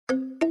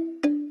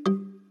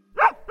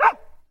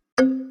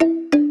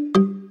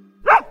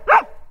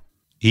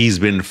He's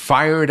been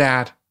fired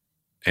at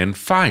and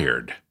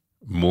fired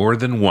more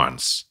than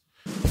once.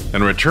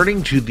 And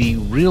returning to the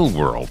real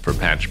world for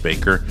Patch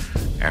Baker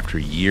after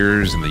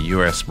years in the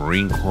U.S.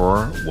 Marine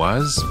Corps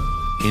was,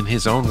 in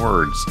his own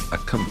words, a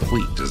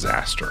complete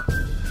disaster.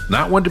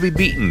 Not one to be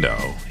beaten,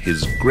 though.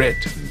 His grit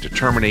and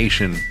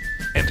determination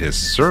and his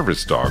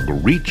service dog,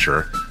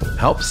 Reacher,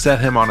 helped set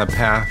him on a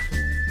path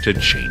to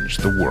change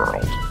the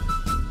world.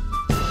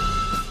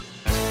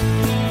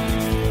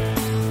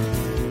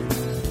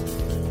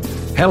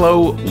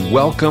 Hello,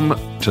 welcome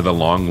to The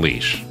Long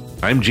Leash.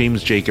 I'm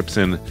James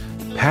Jacobson.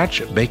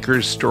 Patch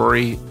Baker's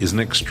story is an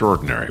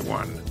extraordinary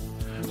one.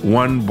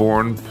 One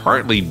born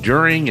partly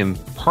during and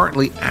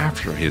partly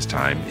after his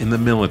time in the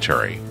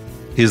military.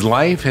 His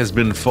life has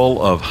been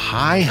full of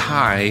high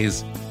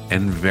highs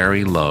and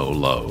very low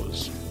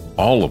lows,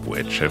 all of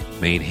which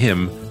have made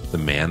him the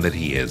man that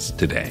he is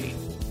today.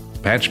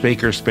 Patch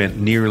Baker spent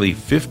nearly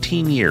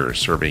 15 years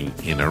serving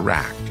in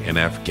Iraq and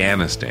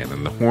Afghanistan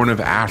and the Horn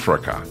of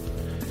Africa.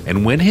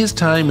 And when his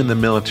time in the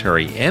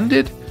military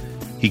ended,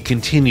 he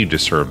continued to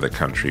serve the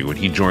country when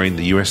he joined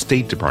the U.S.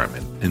 State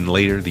Department and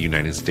later the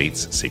United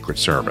States Secret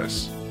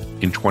Service.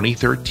 In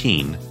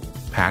 2013,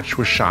 Patch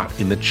was shot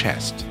in the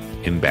chest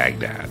in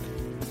Baghdad.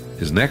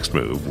 His next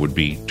move would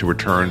be to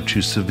return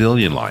to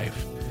civilian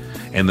life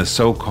and the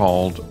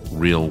so-called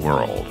real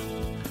world.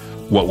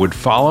 What would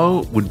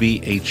follow would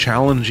be a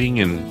challenging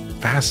and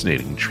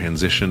fascinating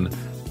transition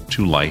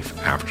to life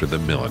after the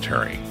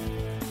military.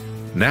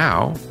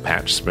 Now,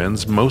 Patch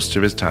spends most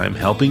of his time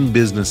helping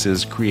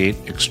businesses create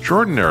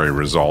extraordinary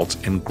results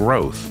and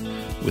growth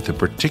with a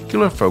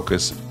particular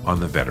focus on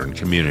the veteran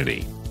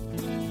community.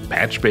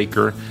 Patch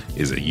Baker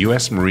is a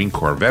U.S. Marine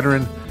Corps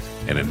veteran,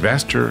 an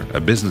investor,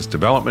 a business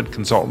development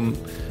consultant,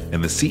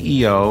 and the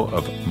CEO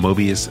of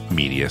Mobius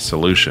Media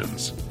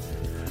Solutions.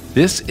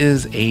 This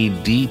is a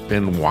deep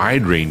and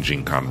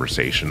wide-ranging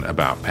conversation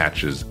about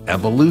Patch's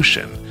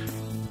evolution,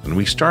 and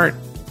we start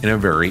in a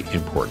very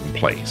important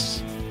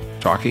place.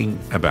 Talking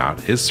about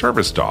his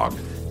service dog,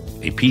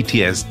 a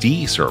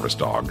PTSD service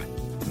dog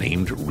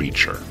named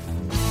Reacher.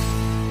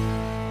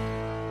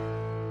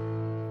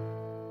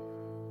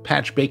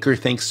 Patch Baker,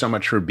 thanks so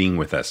much for being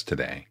with us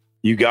today.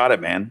 You got it,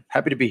 man.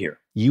 Happy to be here.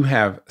 You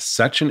have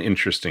such an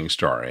interesting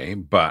story,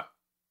 but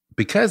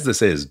because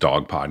this is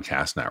Dog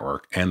Podcast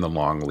Network and The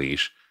Long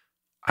Leash,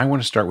 I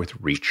want to start with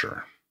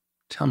Reacher.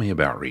 Tell me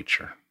about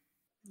Reacher.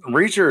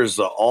 Reacher is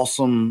an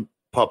awesome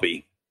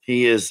puppy.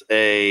 He is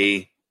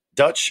a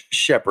Dutch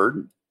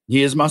Shepherd.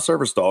 He is my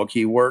service dog.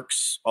 He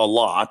works a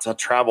lot. I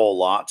travel a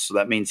lot, so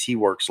that means he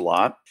works a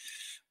lot.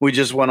 We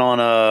just went on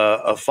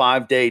a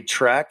 5-day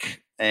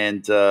trek,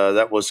 and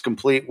that was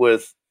complete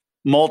with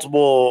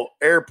multiple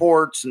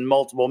airports and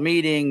multiple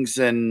meetings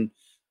and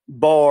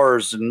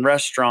bars and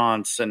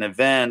restaurants and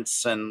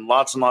events and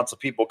lots of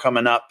people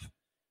coming up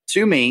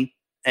to me.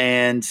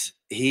 And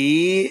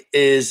he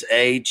is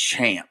a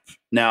champ.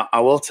 Now, I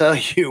will tell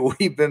you,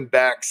 we've been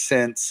back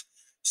since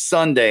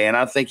Sunday, and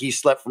I think he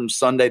slept from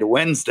Sunday to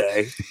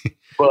Wednesday.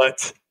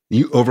 But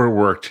you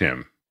overworked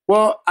him.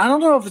 Well, I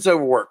don't know if it's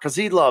overworked because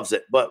he loves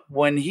it. But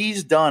when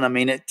he's done, I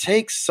mean, it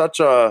takes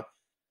such a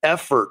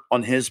effort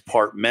on his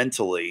part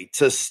mentally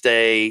to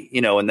stay,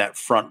 in that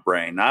front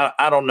brain.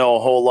 I don't know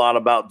a whole lot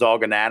about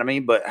dog anatomy,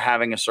 but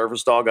having a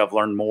service dog, I've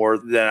learned more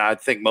than I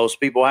think most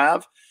people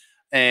have.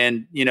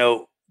 And,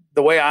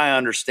 the way I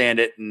understand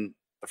it, and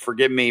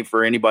forgive me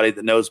for anybody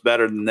that knows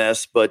better than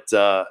this, but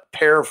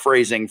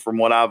paraphrasing from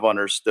what I've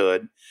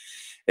understood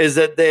is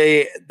that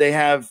they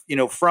have,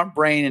 front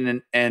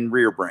brain and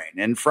rear brain.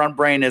 And front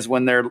brain is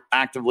when they're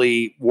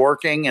actively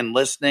working and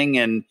listening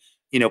and,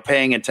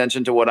 paying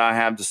attention to what I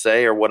have to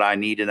say or what I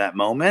need in that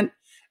moment.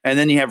 And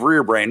then you have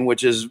rear brain,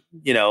 which is,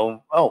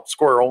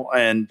 squirrel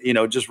and,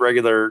 just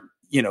regular,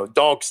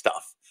 dog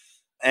stuff.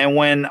 And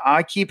when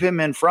I keep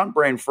him in front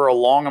brain for a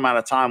long amount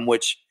of time,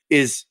 which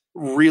is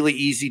really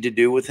easy to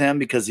do with him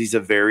because he's a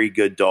very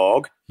good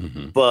dog,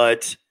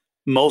 but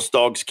most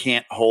dogs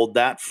can't hold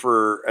that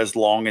for as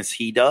long as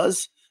he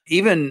does.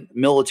 Even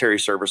military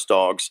service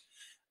dogs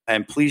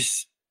and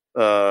police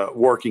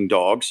working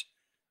dogs.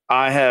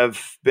 I have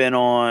been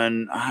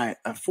on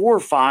 4 or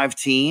 5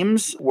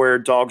 teams where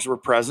dogs were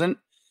present,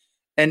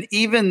 and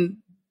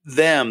even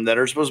them that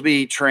are supposed to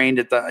be trained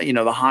at the,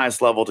 the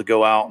highest level to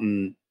go out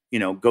and,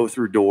 go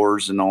through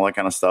doors and all that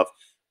kind of stuff.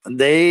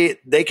 They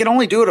can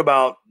only do it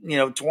about,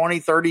 20,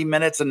 30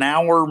 minutes, an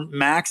hour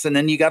max. And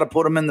then you got to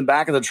put them in the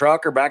back of the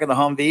truck or back of the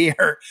Humvee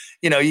or,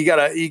 you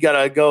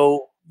gotta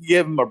go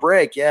give them a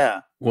break.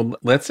 Yeah. Well,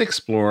 let's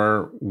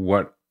explore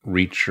what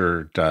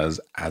Reacher does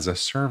as a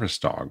service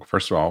dog.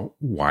 First of all,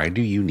 why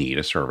do you need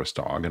a service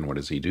dog and what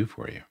does he do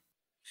for you?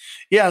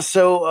 Yeah.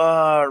 So,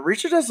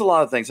 Reacher does a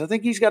lot of things. I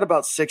think he's got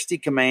about 60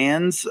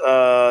 commands,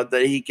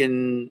 that he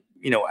can,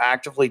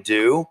 actively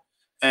do.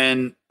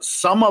 And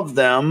some of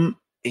them,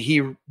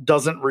 he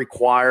doesn't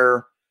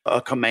require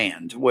a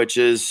command, which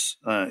is,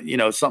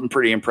 something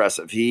pretty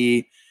impressive.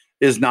 He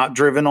is not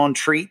driven on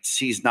treats.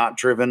 He's not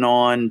driven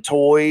on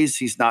toys.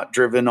 He's not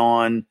driven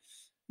on,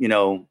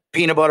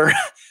 peanut butter.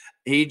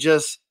 He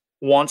just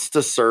wants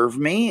to serve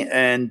me.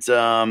 And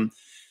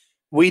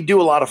we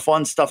do a lot of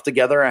fun stuff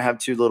together. I have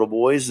 2 little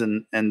boys,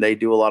 and they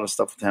do a lot of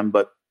stuff with him.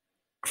 But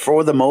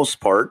for the most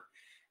part,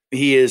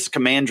 he is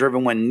command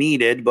driven when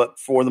needed. But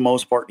for the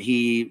most part,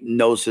 he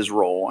knows his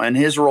role. And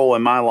his role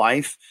in my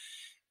life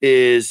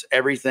is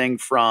everything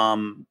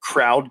from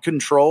crowd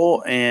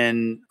control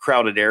in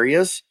crowded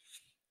areas.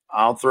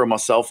 I'll throw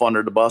myself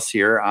under the bus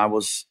here. I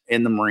was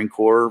in the Marine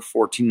Corps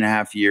 14 and a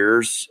half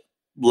years,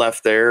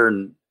 left there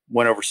and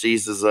went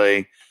overseas as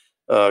a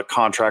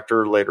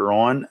contractor later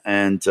on,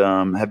 and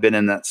have been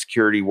in that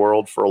security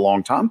world for a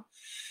long time.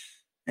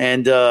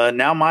 And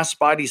now my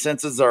spidey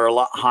senses are a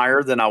lot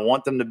higher than I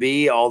want them to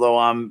be, although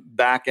I'm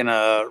back in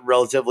a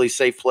relatively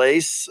safe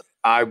place.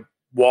 I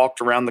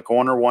walked around the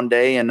corner one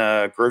day in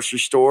a grocery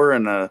store,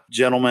 and a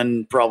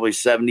gentleman, probably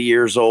 70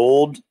 years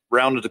old,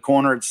 rounded the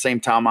corner at the same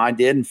time I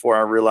did. And before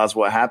I realized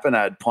what happened,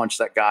 I'd punched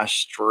that guy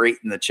straight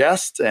in the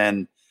chest.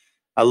 And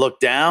I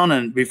looked down,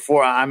 and I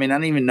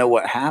didn't even know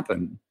what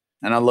happened.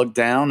 And I looked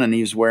down, and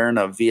he was wearing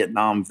a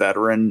Vietnam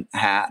veteran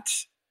hat.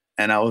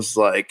 And I was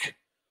like,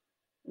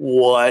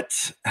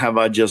 what have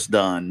I just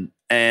done?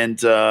 And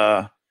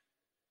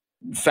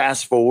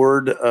fast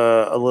forward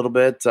a little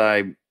bit,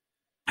 I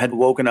had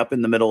woken up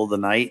in the middle of the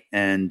night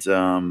and,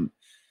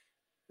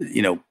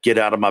 get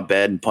out of my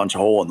bed and punch a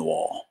hole in the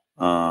wall.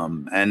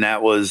 And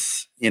that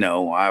was,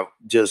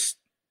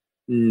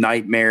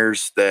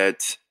 nightmares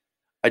that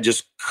I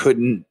just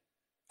couldn't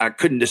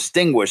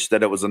distinguish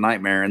that it was a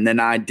nightmare. And then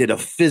I did a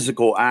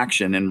physical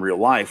action in real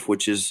life,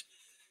 which is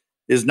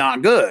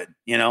not good,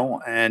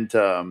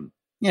 and,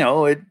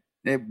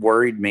 it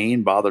worried me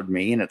and bothered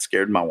me, and it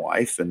scared my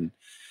wife. And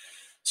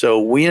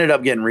so we ended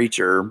up getting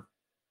Reacher,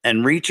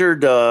 and Reacher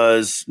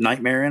does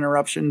nightmare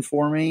interruption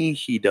for me.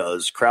 He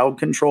does crowd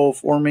control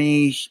for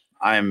me.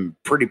 I'm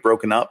pretty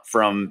broken up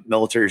from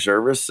military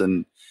service,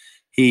 and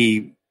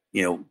he,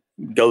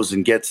 goes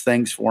and gets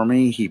things for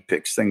me. He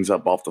picks things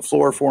up off the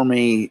floor for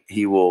me.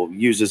 He will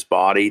use his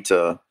body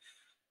to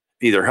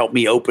either help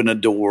me open a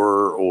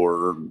door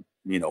or,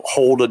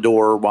 hold a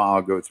door while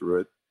I go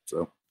through it.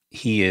 So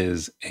he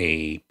is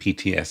a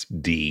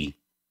PTSD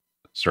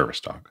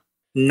service dog.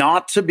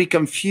 Not to be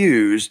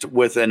confused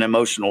with an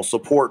emotional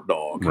support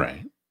dog.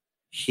 Right.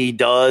 He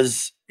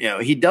does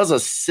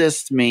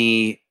assist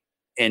me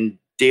in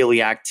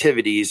daily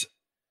activities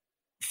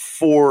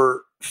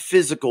for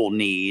physical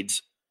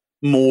needs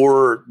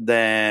more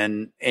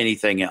than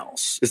anything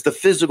else. It's the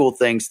physical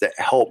things that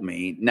help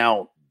me.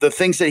 Now, the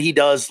things that he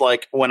does,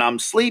 like when I'm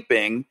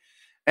sleeping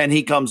and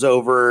he comes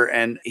over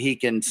and he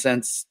can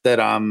sense that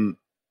I'm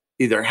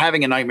either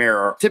having a nightmare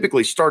or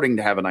typically starting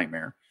to have a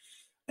nightmare,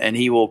 and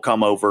he will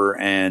come over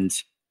and,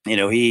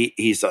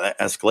 he's an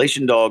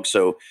escalation dog.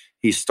 So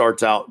he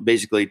starts out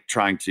basically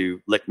trying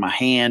to lick my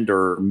hand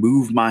or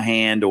move my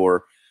hand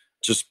or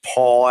just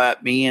paw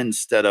at me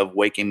instead of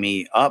waking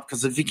me up.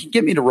 Because if he can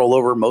get me to roll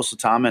over most of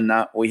the time, and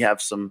we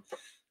have some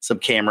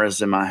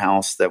cameras in my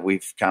house that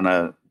we've kind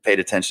of paid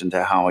attention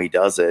to how he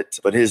does it.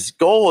 But his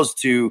goal is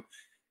to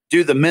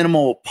do the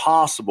minimal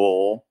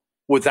possible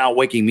without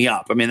waking me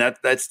up. I mean,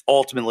 that's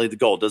ultimately the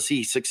goal. Does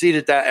he succeed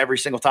at that every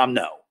single time?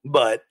 No.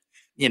 But,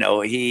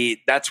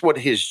 that's what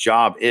his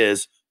job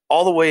is,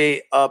 all the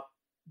way up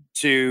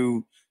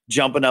to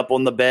jumping up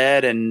on the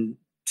bed and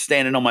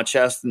standing on my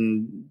chest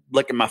and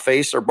licking my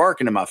face or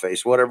barking in my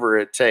face, whatever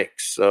it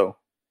takes. So,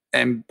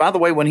 and by the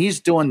way, when he's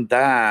doing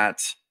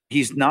that,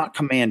 he's not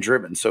command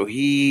driven. So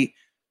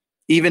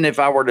even if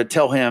I were to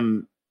tell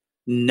him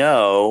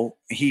no,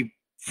 he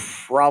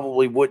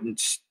probably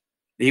wouldn't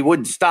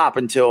stop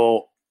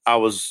until I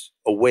was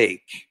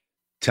awake.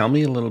 Tell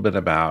me a little bit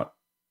about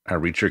how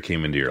Reacher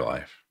came into your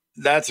life.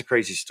 That's a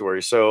crazy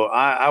story. So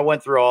I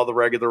went through all the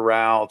regular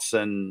routes,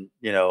 and,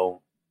 the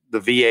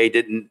VA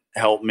didn't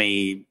help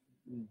me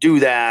do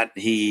that.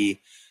 He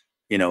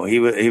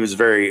was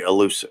very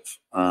elusive.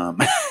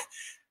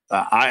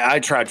 I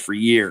tried for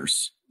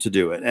years to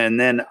do it. And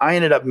then I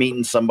ended up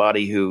meeting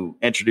somebody who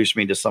introduced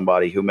me to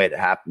somebody who made it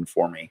happen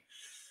for me.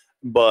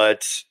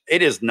 But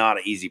it is not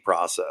an easy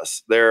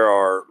process. There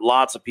are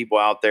lots of people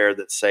out there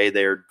that say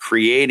they're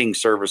creating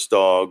service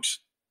dogs,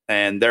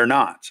 and they're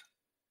not.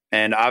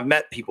 And I've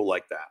met people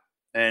like that.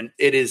 And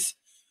it is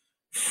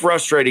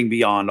frustrating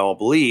beyond all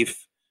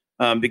belief,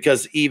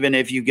 because even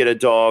if you get a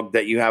dog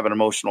that you have an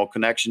emotional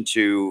connection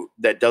to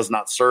that does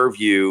not serve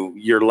you,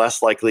 you're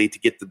less likely to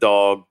get the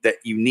dog that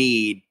you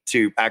need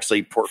to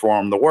actually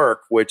perform the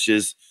work, which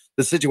is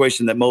the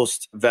situation that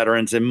most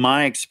veterans, in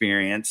my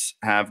experience,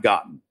 have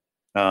gotten.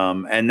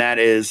 And that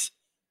is,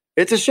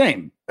 it's a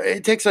shame.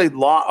 It takes a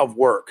lot of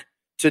work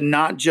to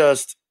not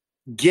just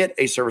get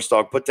a service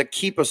dog, but to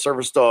keep a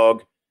service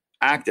dog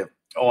active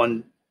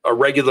on a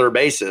regular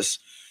basis.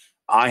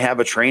 I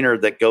have a trainer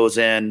that goes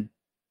in,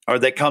 or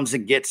that comes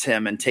and gets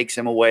him and takes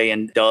him away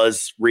and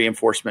does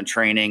reinforcement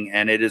training.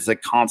 And it is a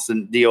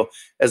constant deal.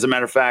 As a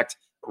matter of fact,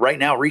 right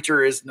now,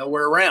 Reacher is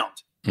nowhere around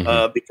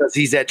because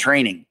he's at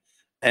training.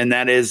 And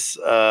that is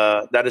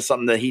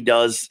something that he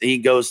does. He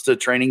goes to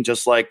training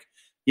just like,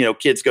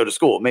 kids go to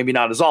school, maybe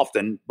not as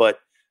often, but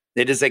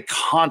It is a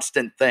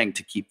constant thing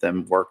to keep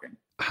them working.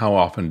 How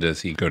often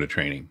does he go to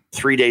training?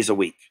 3 days a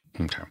week.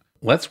 Okay.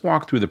 Let's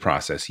walk through the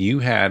process. You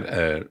had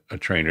a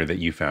trainer that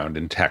you found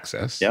in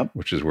Texas, Yep.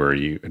 which is where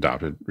you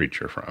adopted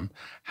Reacher from.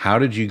 How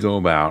did you go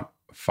about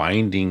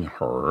finding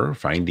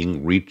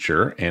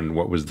Reacher, and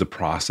what was the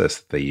process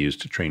that they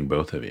used to train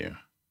both of you?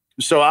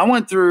 So I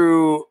went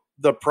through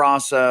the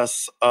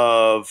process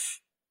of,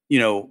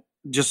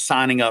 just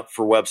signing up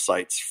for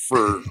websites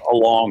for a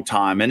long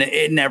time, and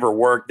it never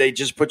worked. They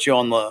just put you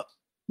on the,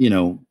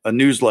 a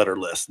newsletter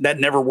list. That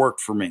never worked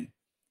for me.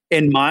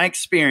 In my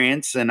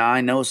experience, and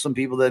I know some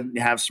people that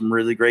have some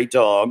really great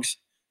dogs,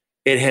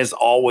 it has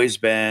always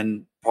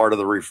been part of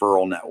the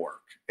referral network.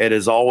 It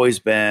has always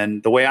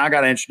been the way I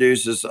got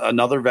introduced is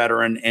another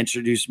veteran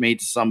introduced me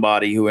to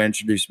somebody who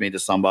introduced me to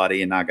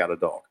somebody, and I got a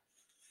dog.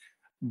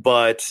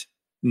 But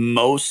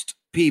most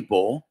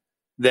people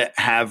that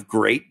have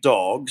great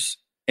dogs,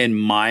 in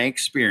my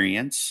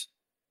experience,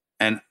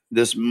 and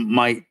this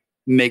might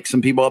make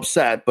some people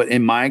upset, but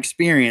in my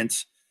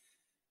experience,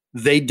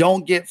 they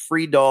don't get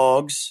free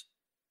dogs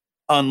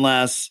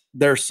unless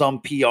there's some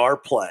PR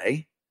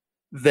play.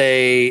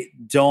 They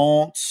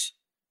don't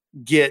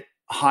get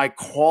high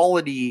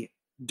quality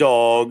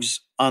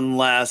dogs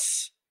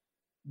unless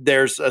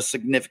there's a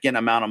significant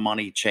amount of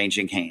money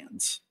changing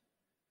hands.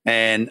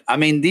 And I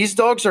mean, these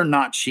dogs are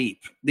not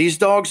cheap. These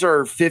dogs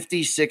are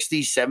 $50,000,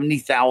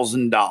 $60,000,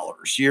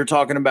 $70,000. You're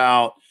talking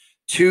about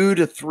 2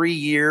 to 3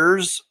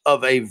 years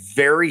of a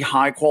very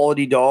high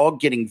quality dog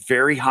getting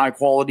very high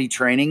quality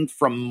training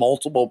from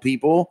multiple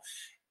people.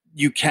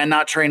 You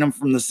cannot train them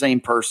from the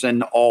same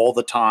person all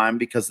the time,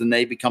 because then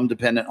they become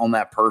dependent on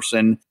that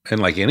person.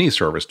 And like any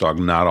service dog,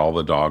 not all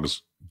the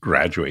dogs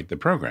graduate the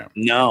program.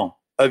 No,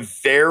 a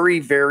very,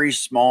 very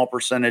small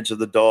percentage of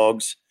the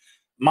dogs.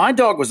 My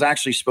dog was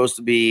actually supposed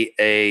to be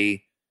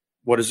a,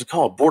 what is it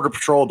called? Border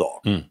Patrol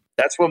dog.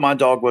 That's what my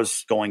dog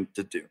was going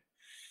to do.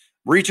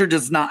 Reacher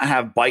does not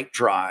have bite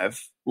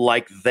drive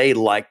like they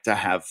like to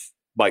have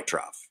bite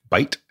drive.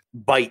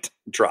 Bite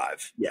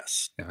drive.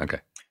 Yes. Yeah, okay.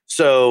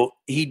 So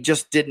he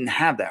just didn't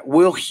have that.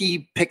 Will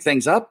he pick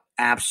things up?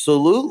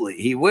 Absolutely.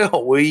 He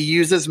will. Will he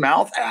use his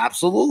mouth?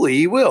 Absolutely.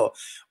 He will.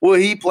 Will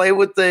he play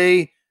with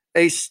a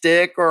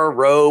stick or a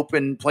rope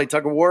and play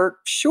tug of war?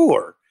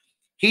 Sure.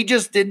 He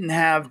just didn't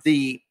have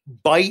the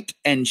bite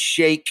and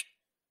shake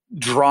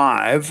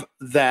drive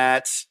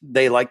that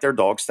they like their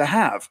dogs to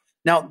have.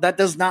 Now, that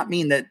does not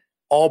mean that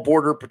all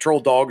Border Patrol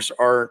dogs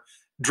are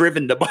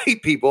driven to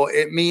bite people.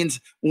 It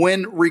means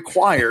when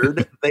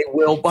required, they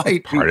will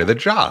bite Part of the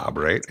job,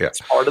 right? Yeah.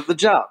 It's part of the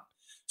job.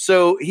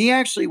 So he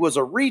actually was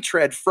a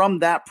retread from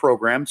that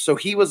program. So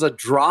he was a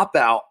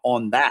dropout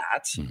on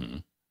that,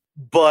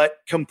 but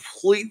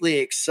completely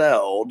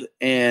excelled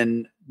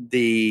in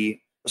the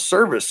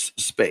service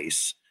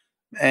space.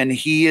 And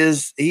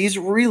he's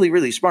really,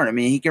 really smart. I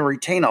mean, he can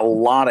retain a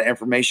lot of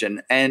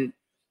information. And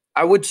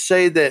I would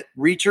say that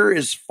Reacher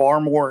is far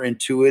more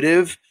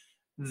intuitive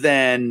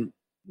than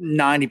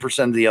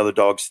 90% of the other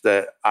dogs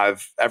that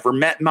I've ever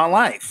met in my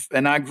life.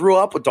 And I grew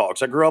up with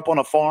dogs. I grew up on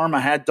a farm. I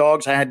had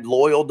dogs. I had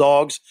loyal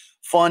dogs,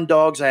 fun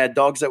dogs. I had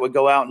dogs that would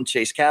go out and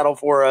chase cattle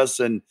for us.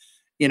 And,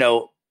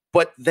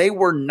 but they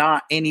were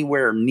not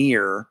anywhere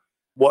near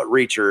what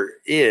Reacher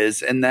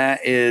is. And that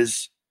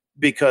is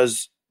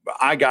because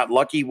I got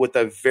lucky with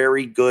a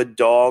very good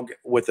dog,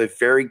 with a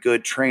very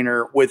good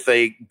trainer, with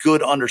a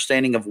good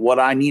understanding of what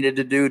I needed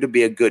to do to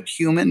be a good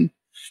human.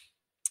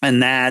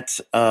 And that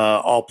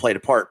all played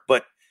a part.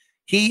 But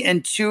he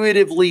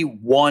intuitively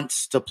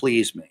wants to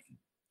please me.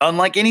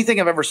 Unlike anything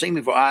I've ever seen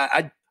before.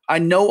 I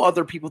know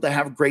other people that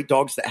have great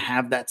dogs that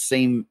have that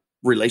same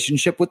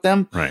relationship with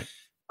them. Right.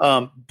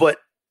 But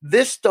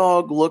this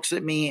dog looks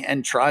at me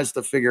and tries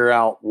to figure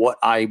out what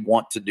I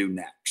want to do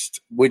next,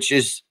 which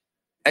is,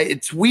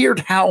 it's weird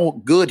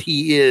how good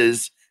he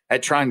is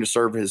at trying to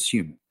serve his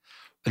human.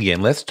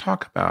 Again, let's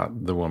talk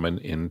about the woman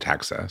in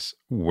Texas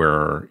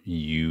where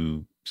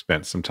you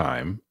spent some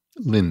time,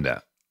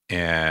 Linda.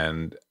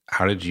 And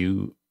how did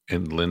you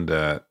and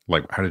Linda,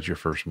 how did your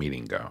first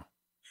meeting go?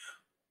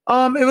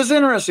 It was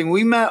interesting.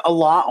 We met a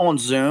lot on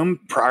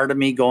Zoom prior to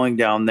me going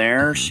down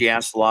there. She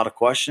asked a lot of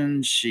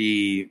questions.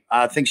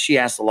 I think she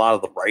asked a lot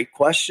of the right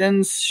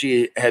questions.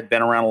 She had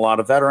been around a lot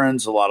of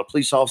veterans, a lot of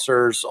police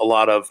officers, a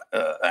lot of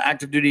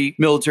active duty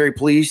military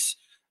police.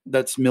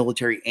 That's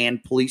military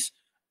and police,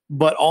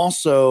 but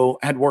also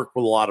had worked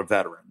with a lot of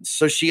veterans.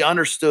 So she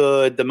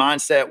understood the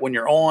mindset when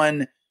you're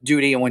on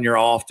duty and when you're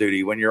off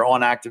duty, when you're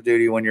on active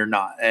duty, when you're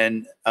not.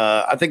 And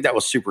I think that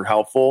was super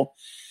helpful.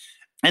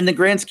 In the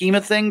grand scheme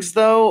of things,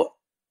 though,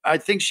 I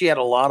think she had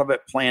a lot of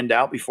it planned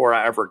out before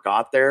I ever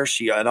got there.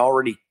 She had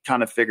already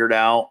kind of figured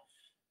out,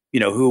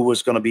 who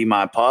was going to be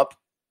my pup.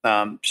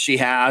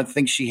 I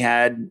think she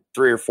had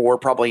 3 or 4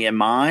 probably in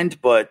mind,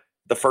 but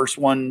the first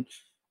one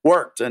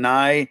worked. And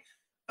I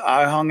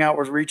hung out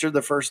with Reacher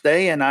the first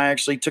day, and I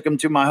actually took him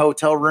to my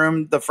hotel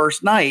room the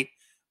first night,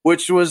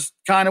 which was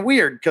kind of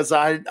weird because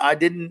I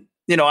didn't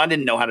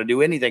know how to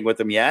do anything with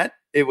him yet.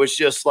 It was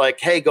just like,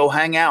 hey, go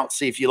hang out,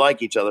 see if you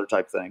like each other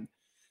type thing.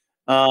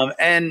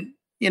 And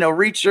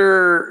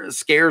Reacher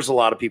scares a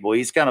lot of people.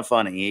 He's kind of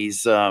funny.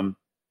 He's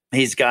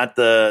got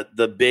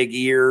the big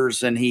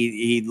ears, and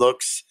he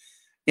looks,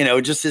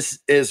 just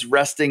his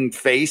resting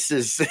face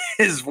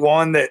is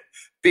one that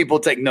people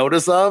take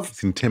notice of.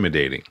 It's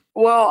intimidating.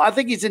 Well, I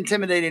think he's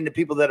intimidating to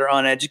people that are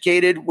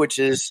uneducated, which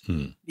is,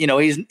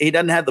 he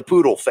doesn't have the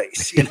poodle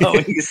face. He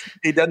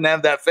doesn't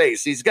have that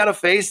face. He's got a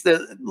face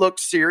that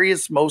looks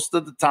serious most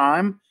of the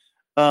time.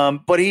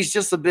 But he's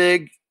just a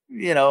big,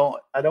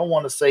 I don't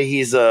want to say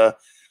he's a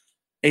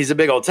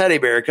big old teddy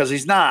bear, because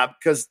he's not,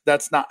 because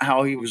that's not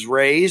how he was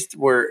raised,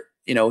 where,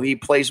 he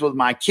plays with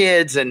my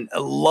kids and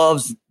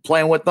loves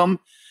playing with them.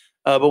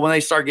 But when they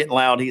start getting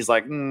loud, he's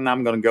like,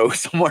 I'm going to go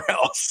somewhere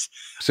else.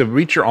 So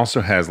Reacher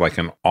also has like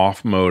an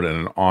off mode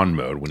and an on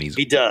mode when he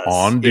does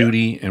on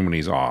duty and when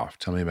he's off.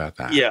 Tell me about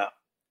that. Yeah.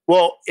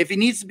 Well, if he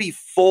needs to be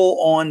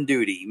full on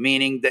duty,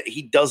 meaning that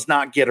he does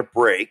not get a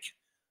break,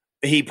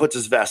 he puts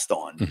his vest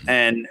on. Mm-hmm.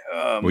 And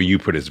you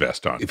put his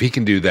vest on. If he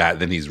can do that,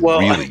 then he's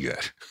really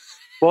good.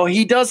 Well,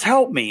 he does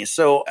help me.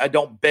 So I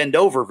don't bend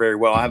over very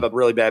well. I have a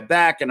really bad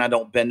back and I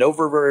don't bend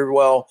over very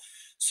well.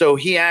 So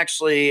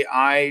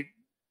I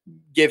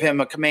give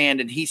him a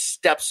command and he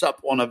steps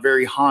up on a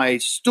very high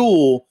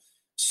stool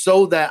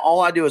so that all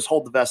I do is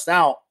hold the vest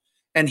out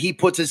and he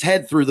puts his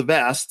head through the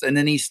vest and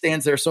then he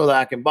stands there so that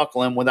I can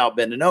buckle him without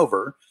bending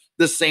over.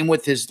 The same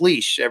with his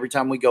leash. Every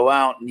time we go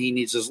out and he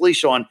needs his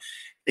leash on,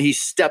 he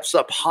steps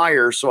up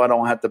higher so I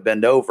don't have to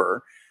bend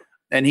over.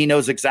 And he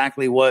knows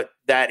exactly what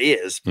that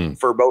is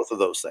for both of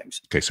those things.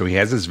 Okay, so he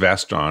has his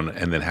vest on,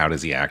 and then how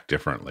does he act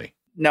differently?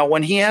 Now,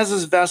 when he has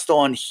his vest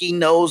on, he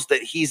knows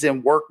that he's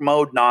in work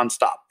mode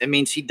nonstop. It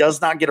means he does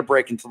not get a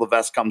break until the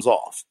vest comes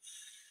off.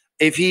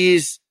 If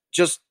he's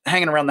just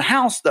hanging around the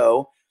house,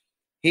 though,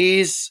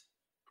 he's,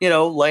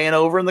 laying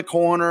over in the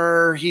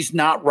corner. He's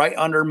not right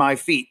under my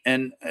feet.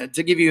 And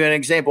to give you an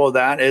example of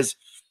that is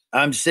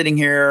I'm sitting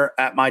here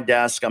at my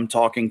desk. I'm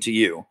talking to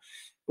you.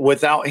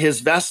 Without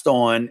his vest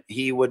on,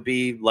 he would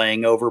be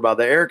laying over by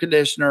the air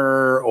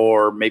conditioner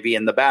or maybe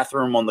in the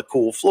bathroom on the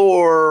cool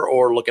floor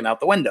or looking out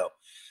the window.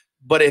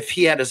 But if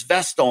he had his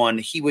vest on,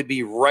 he would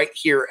be right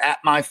here at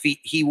my feet.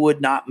 He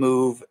would not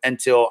move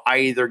until I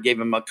either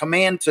gave him a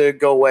command to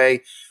go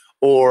away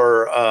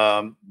or,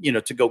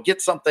 to go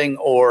get something,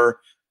 or,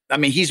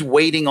 he's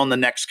waiting on the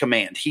next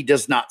command. He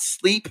does not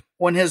sleep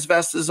when his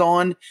vest is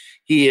on.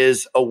 He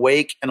is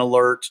awake and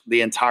alert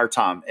the entire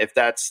time. If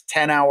that's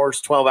 10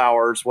 hours, 12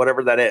 hours,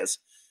 whatever that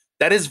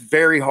is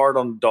very hard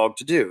on the dog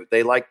to do.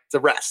 They like to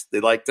rest. They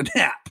like to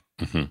nap.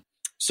 Mm-hmm.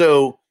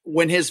 So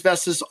when his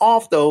vest is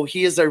off, though,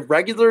 he is a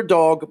regular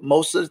dog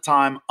most of the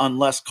time,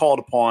 unless called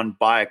upon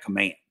by a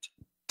command.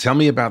 Tell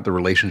me about the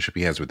relationship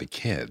he has with the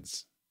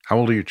kids. How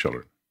old are your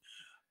children?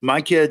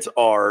 My kids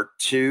are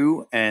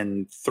 2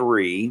 and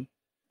 3,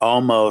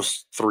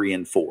 almost 3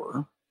 and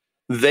 4.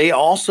 They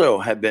also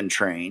have been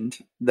trained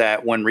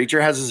that when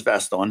Reacher has his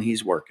vest on,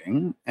 he's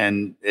working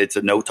and it's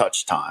a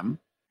no-touch time.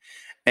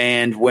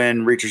 And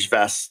when Reacher's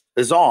vest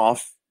is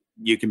off,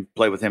 you can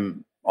play with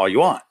him all you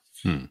want.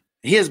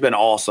 He has been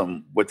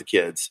awesome with the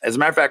kids. As a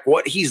matter of fact,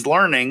 what he's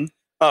learning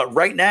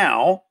right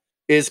now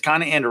is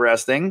kind of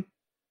interesting.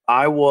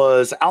 I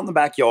was out in the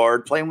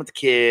backyard playing with the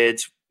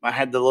kids. I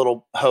had the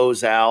little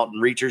hose out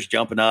and Reacher's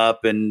jumping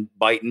up and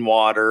biting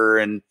water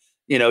and,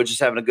 just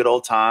having a good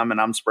old time. And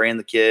I'm spraying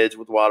the kids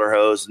with water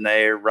hose and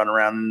they run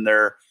around in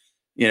their,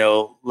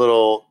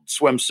 little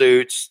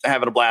swimsuits,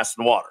 having a blast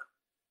in the water.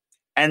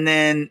 And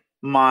then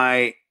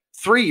my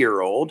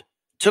 3-year-old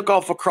took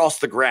off across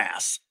the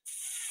grass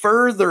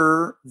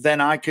further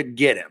than I could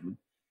get him.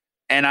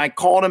 And I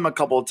called him a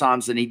couple of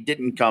times and he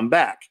didn't come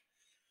back.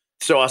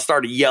 So I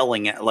started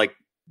yelling at,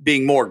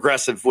 being more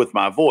aggressive with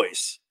my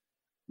voice.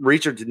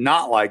 Reacher did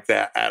not like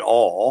that at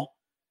all,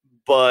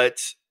 but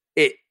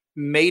it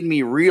made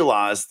me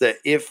realize that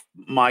if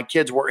my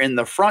kids were in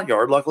the front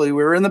yard, luckily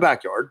we were in the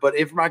backyard, but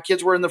if my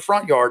kids were in the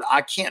front yard,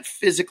 I can't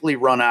physically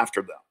run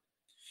after them.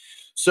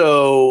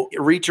 So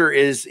Reacher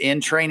is in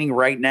training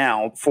right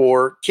now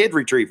for kid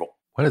retrieval.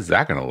 What is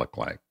that going to look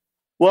like?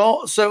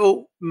 Well,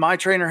 so my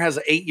trainer has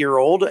an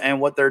 8-year-old,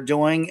 and what they're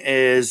doing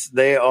is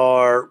they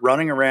are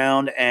running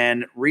around,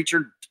 and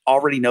Reacher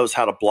already knows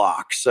how to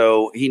block.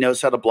 So he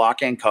knows how to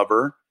block and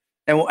cover.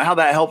 And how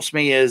that helps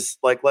me is,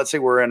 let's say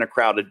we're in a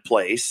crowded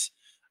place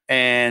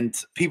and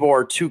people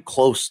are too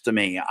close to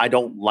me. I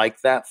don't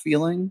like that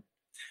feeling.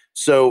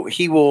 So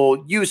he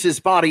will use his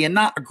body, and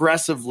not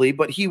aggressively,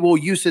 but he will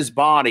use his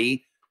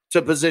body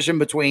to position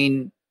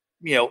between,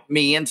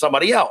 me and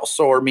somebody else,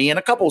 or me and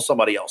a couple of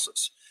somebody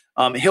else's.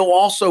 He'll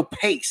also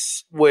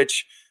pace,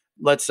 which,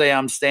 let's say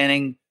I'm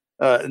standing,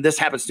 this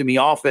happens to me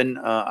often.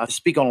 I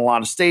speak on a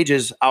lot of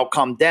stages. I'll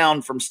come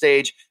down from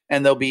stage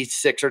and there'll be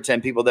 6 or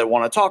 10 people that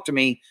want to talk to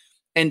me.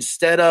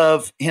 Instead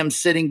of him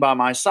sitting by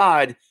my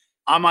side,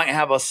 I might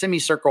have a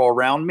semicircle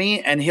around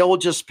me and he'll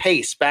just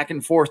pace back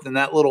and forth in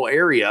that little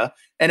area.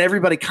 And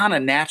everybody kind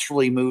of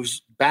naturally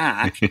moves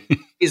back.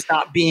 He's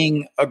not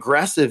being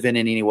aggressive in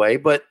any way,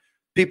 but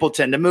people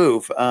tend to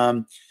move.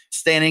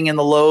 standing in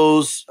the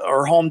Lowe's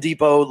or Home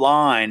Depot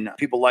line,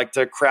 people like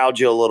to crowd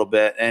you a little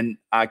bit, and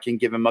I can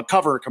give him a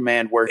cover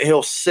command where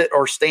he'll sit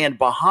or stand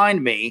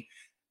behind me,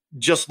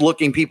 just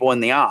looking people in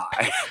the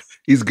eye.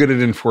 He's good at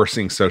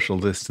enforcing social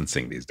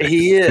distancing these days.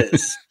 He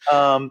is.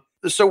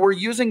 So we're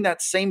using that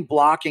same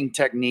blocking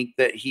technique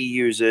that he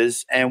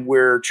uses, and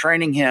we're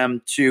training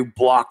him to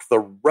block the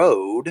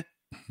road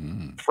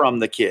from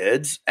the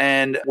kids.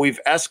 And we've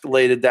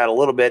escalated that a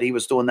little bit. He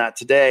was doing that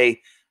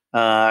today.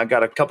 I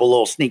got a couple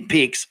little sneak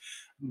peeks,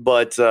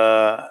 but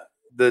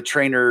the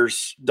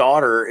trainer's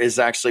daughter is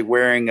actually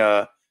wearing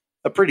a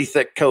pretty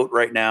thick coat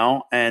right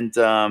now. And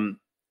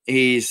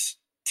he's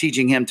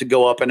teaching him to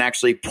go up and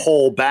actually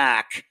pull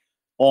back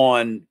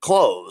on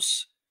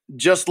clothes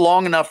just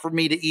long enough for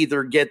me to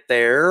either get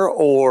there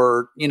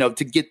or,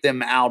 to get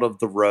them out of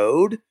the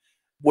road,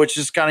 which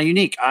is kind of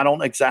unique. I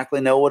don't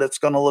exactly know what it's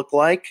going to look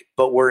like,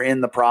 but we're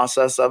in the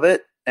process of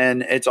it.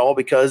 And it's all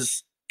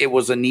because it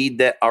was a need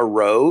that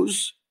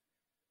arose.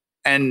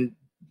 And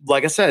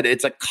like I said,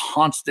 it's a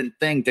constant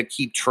thing to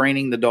keep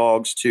training the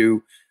dogs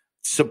to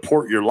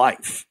support your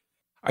life.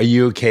 Are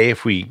you okay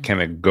if we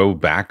kind of go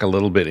back a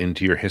little bit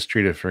into your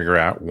history to figure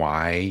out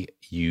why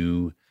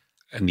you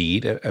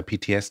need a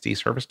PTSD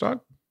service dog?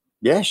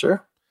 Yeah,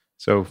 sure.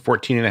 So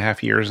 14 and a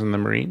half years in the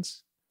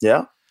Marines.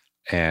 Yeah.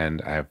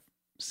 And I've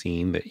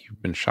seen that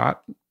you've been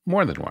shot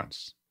more than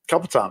once. A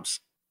couple times.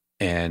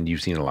 And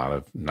you've seen a lot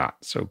of not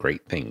so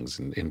great things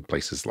in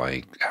places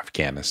like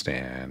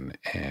Afghanistan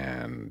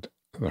and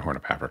the Horn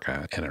of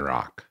Africa and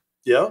Iraq.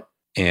 Yeah.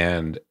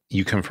 And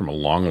you come from a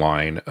long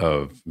line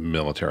of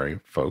military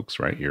folks,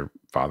 right? Your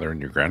father and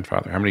your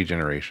grandfather. How many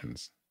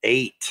generations?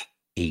 8.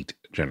 8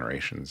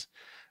 generations.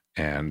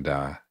 And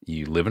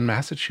you live in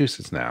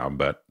Massachusetts now,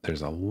 but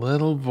there's a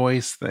little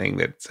voice thing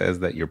that says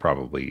that you're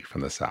probably from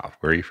the South.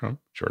 Where are you from?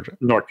 Georgia?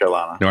 North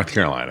Carolina. North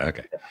Carolina.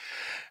 Okay. Yeah.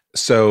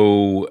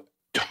 So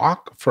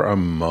talk for a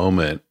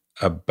moment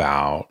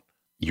about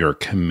your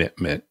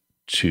commitment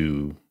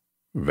to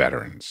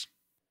veterans.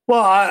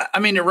 Well, I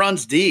mean, it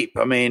runs deep.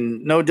 I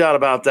mean, no doubt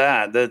about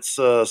that. That's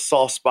a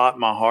soft spot in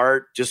my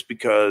heart just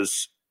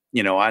because,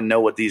 I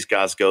know what these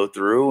guys go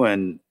through,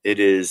 and it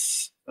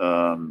is,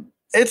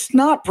 it's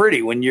not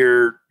pretty when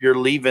you're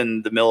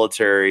leaving the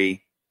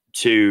military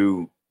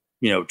to,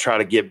 try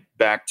to get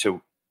back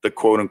to the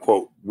quote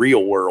unquote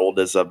real world,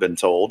 as I've been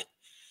told.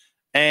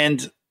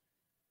 And,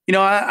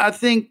 I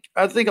think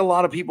a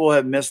lot of people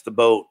have missed the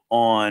boat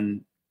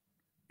on,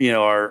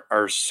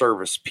 our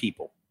service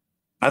people.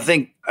 I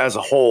think as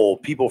a whole,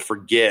 people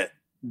forget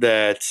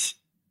that,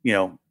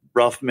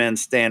 rough men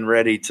stand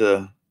ready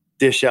to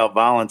dish out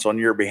violence on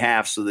your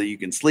behalf so that you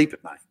can sleep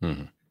at night.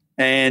 Mm-hmm.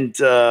 And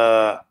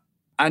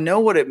I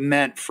know what it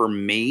meant for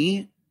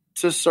me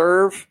to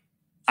serve.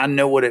 I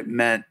know what it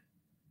meant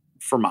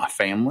for my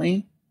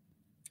family.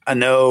 I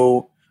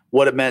know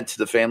what it meant to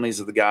the families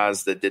of the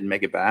guys that didn't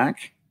make it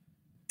back.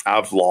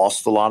 I've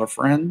lost a lot of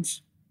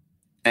friends.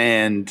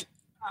 And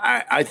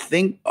I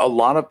think a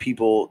lot of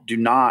people do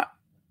not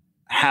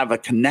have a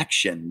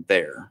connection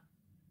there.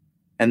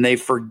 And they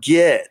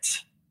forget,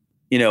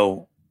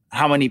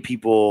 how many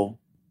people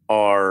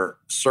are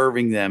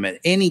serving them at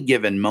any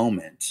given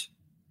moment,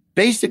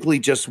 basically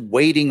just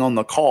waiting on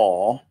the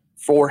call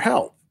for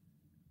help,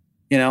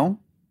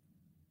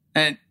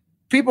 and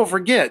people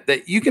forget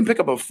that you can pick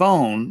up a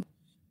phone.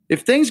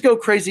 If things go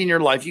crazy in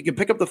your life, you can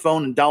pick up the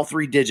phone and dial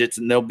 3 digits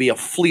and there'll be a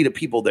fleet of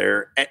people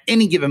there at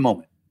any given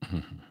moment.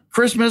 Mm-hmm.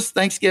 Christmas,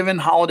 Thanksgiving,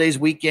 holidays,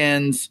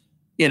 weekends,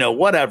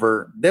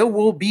 whatever, there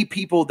will be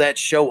people that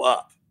show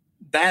up.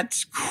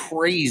 That's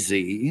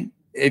crazy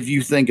if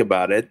you think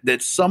about it,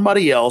 that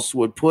somebody else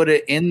would put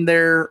it in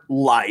their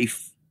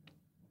life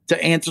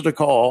to answer the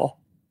call,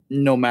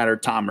 no matter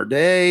time or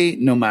day,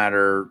 no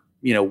matter,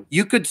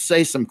 you could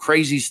say some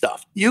crazy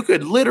stuff. You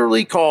could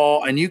literally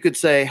call and you could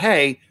say,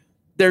 hey,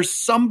 there's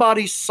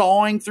somebody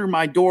sawing through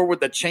my door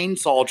with a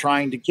chainsaw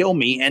trying to kill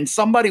me, and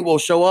somebody will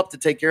show up to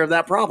take care of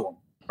that problem.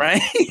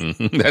 Right?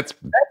 That's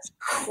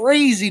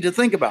crazy to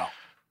think about.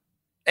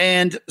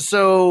 And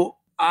so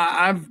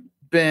I've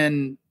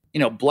been,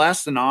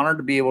 blessed and honored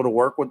to be able to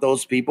work with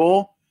those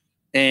people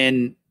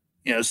in,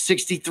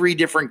 63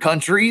 different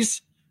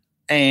countries.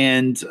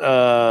 And,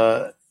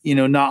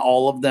 not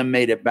all of them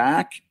made it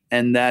back.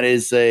 And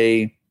that's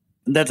a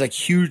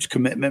huge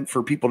commitment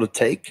for people to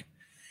take.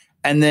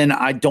 And then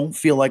I don't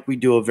feel like we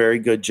do a very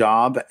good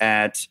job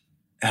at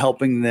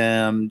helping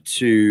them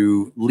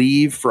to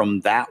leave from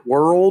that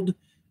world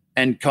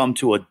and come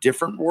to a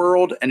different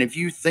world. And if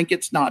you think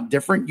it's not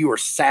different, you are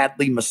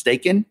sadly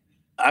mistaken.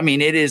 I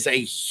mean, it is a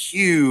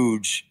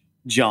huge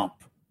jump.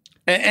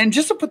 And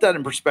just to put that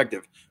in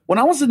perspective, when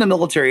I was in the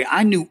military,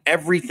 I knew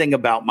everything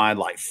about my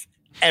life.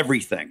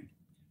 Everything.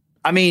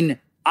 I mean,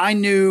 I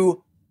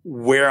knew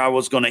where I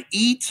was going to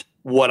eat,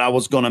 what I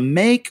was going to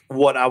make,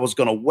 what I was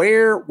going to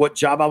wear, what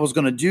job I was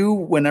going to do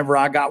whenever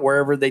I got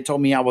wherever they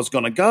told me I was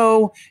going to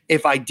go.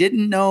 If I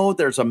didn't know,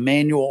 there's a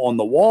manual on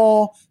the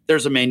wall.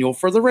 There's a manual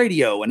for the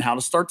radio and how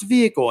to start the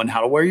vehicle and how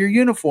to wear your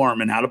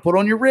uniform and how to put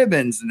on your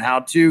ribbons and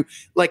how to,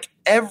 like,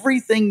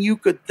 everything you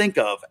could think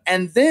of.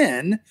 And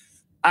then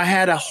I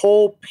had a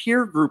whole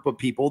peer group of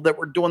people that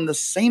were doing the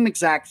same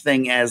exact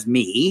thing as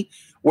me,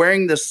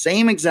 wearing the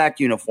same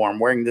exact uniform,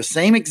 wearing the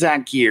same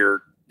exact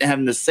gear,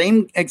 having the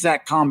same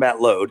exact combat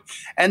load.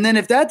 And then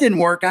if that didn't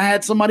work, I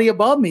had somebody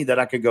above me that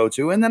I could go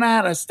to. And then I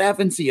had a staff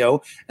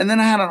NCO, and then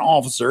I had an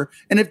officer.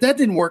 And if that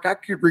didn't work, I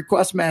could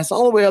request mass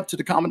all the way up to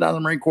the Commandant of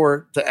the Marine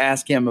Corps to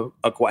ask him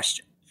a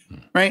question,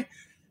 right?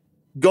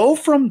 Go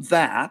from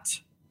that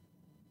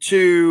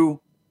to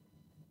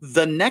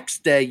the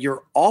next day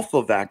you're off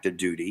of active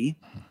duty.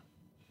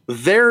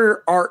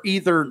 There are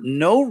either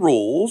no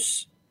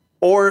rules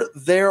or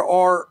there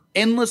are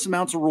endless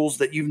amounts of rules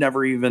that you've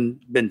never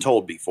even been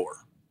told before.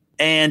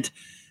 And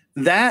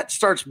that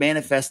starts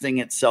manifesting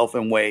itself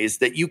in ways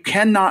that you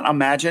cannot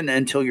imagine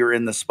until you're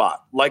in the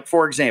spot. Like,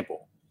 for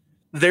example,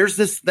 there's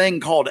this thing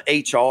called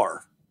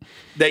HR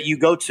that you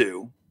go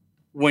to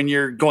when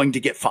you're going to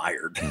get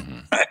fired.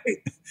 Right?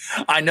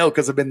 I know,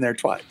 because I've been there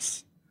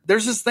twice.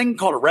 There's this thing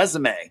called a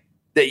resume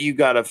that you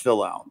got to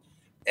fill out.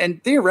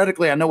 And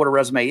theoretically, I know what a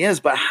resume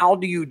is, but how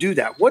do you do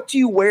that? What do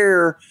you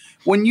wear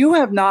when you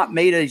have not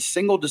made a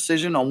single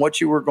decision on what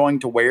you were going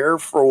to wear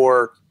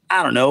for,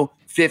 I don't know,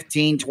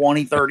 15,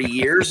 20, 30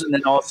 years. And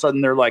then all of a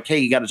sudden they're like, hey,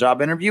 you got a job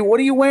interview. What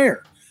do you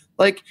wear?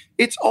 Like,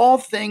 it's all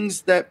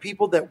things that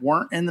people that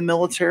weren't in the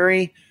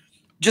military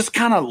just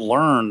kind of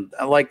learned.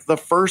 Like, the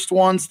first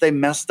ones, they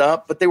messed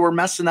up, but they were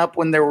messing up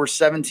when they were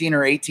 17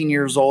 or 18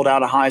 years old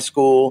out of high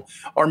school,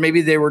 or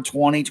maybe they were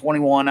 20,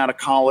 21 out of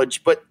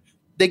college, but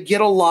they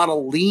get a lot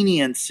of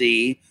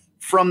leniency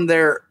from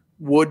their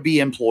would-be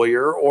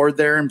employer or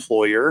their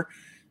employer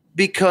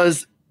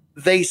because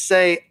they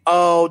say,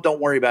 oh,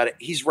 don't worry about it.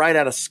 He's right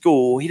out of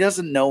school. He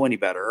doesn't know any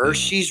better. Or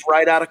she's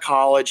right out of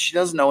college. She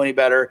doesn't know any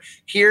better.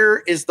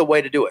 Here is the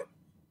way to do it.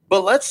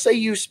 But let's say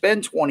you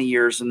spend 20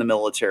 years in the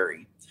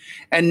military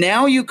and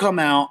now you come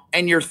out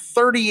and you're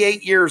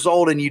 38 years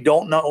old and you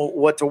don't know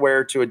what to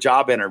wear to a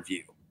job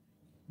interview.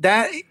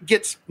 That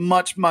gets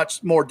much,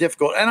 much more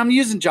difficult. And I'm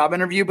using job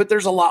interview, but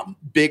there's a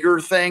lot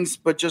bigger things.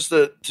 But just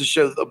to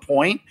show the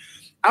point,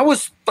 I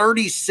was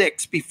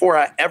 36 before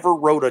I ever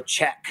wrote a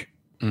check.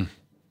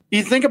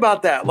 You think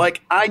about that.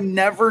 Like, I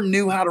never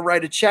knew how to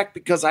write a check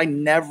because I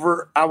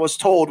was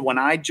told when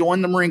I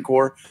joined the Marine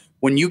Corps,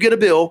 when you get a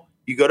bill,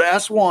 you go to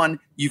S1,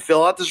 you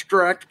fill out this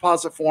direct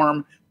deposit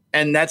form,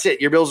 and that's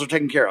it. Your bills are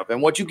taken care of.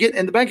 And what you get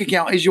in the bank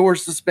account is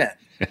yours to spend.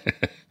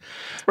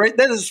 Right?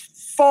 That is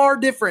far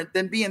different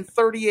than being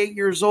 38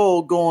 years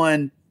old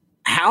going,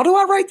 how do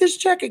I write this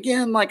check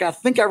again? Like, I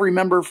think I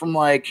remember from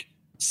like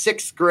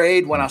 6th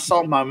grade when I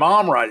saw my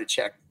mom write a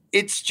check.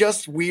 It's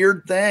just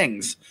weird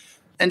things.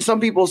 And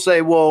some people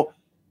say, well,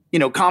 you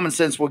know, common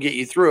sense will get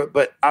you through it.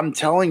 But I'm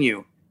telling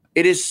you,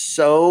 it is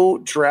so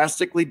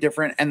drastically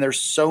different. And there's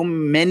so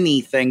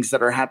many things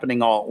that are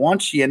happening all at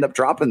once. You end up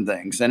dropping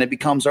things and it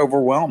becomes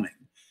overwhelming.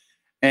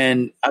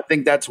 And I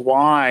think that's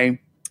why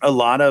a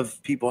lot of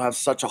people have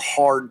such a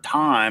hard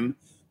time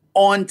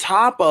on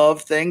top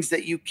of things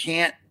that you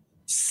can't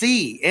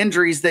see,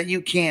 injuries that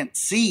you can't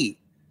see.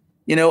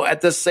 You know,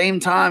 at the same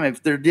time,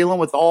 if they're dealing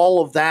with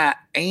all of that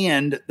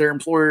and their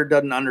employer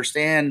doesn't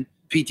understand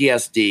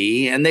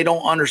PTSD and they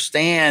don't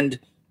understand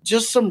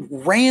just some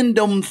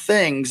random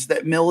things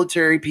that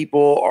military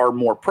people are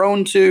more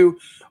prone to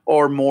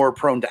or more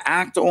prone to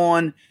act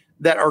on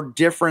that are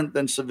different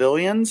than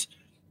civilians,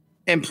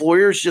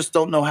 employers just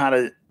don't know how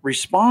to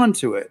respond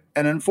to it.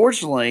 And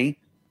unfortunately,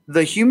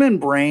 the human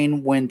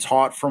brain, when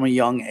taught from a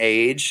young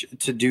age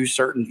to do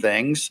certain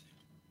things,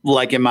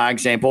 like in my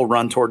example,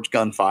 run towards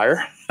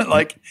gunfire,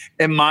 like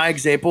in my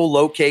example,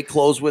 locate,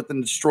 close with,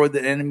 and destroy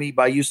the enemy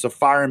by use of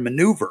fire and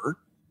maneuver.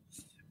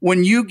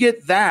 When you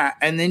get that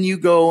and then you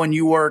go and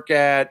you work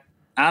at,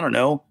 I don't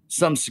know,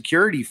 some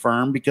security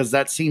firm because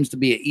that seems to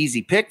be an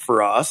easy pick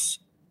for us.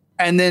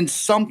 And then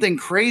something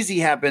crazy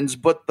happens,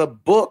 but the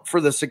book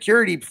for the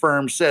security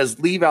firm says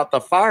leave out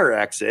the fire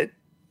exit.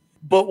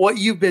 But what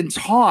you've been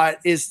taught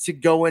is to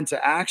go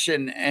into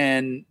action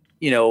and,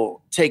 you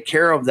know, take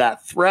care of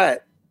that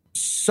threat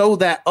so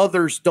that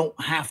others don't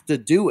have to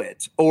do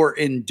it or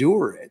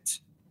endure it.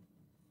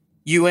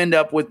 You end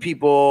up with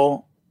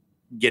people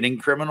getting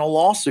criminal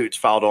lawsuits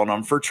filed on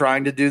them for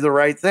trying to do the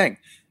right thing,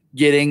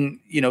 getting,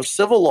 you know,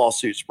 civil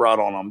lawsuits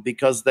brought on them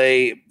because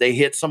they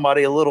hit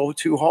somebody a little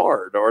too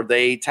hard, or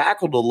they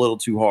tackled a little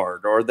too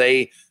hard, or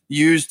they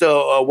used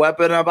a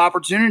weapon of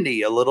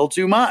opportunity a little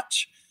too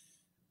much.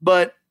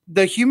 But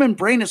the human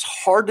brain is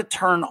hard to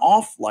turn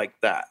off like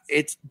that.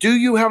 It's, do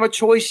you have a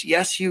choice?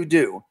 Yes, you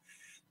do.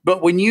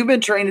 But when you've been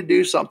trained to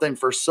do something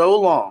for so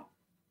long,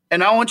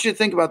 and I want you to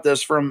think about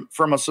this from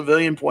a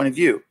civilian point of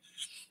view.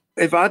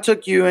 If I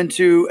took you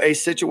into a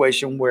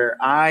situation where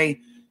I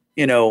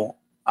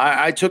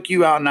took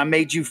you out and I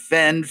made you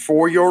fend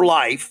for your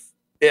life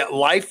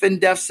life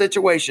and death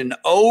situation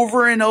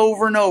over and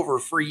over and over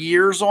for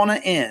years on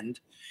end.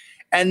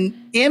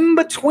 And in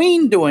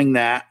between doing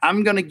that,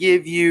 I'm going to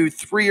give you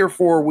 3 or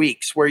 4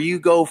 weeks where you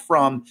go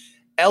from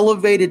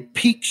elevated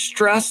peak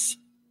stress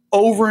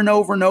over and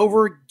over and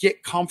over,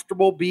 get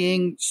comfortable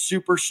being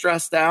super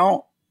stressed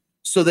out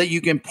so that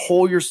you can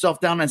pull yourself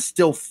down and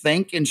still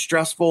think in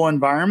stressful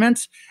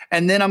environments.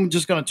 And then I'm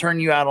just going to turn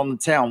you out on the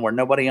town where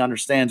nobody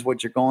understands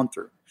what you're going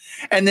through.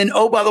 And then,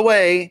 oh, by the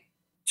way,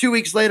 2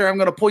 weeks later, I'm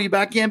going to pull you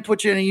back in,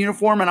 put you in a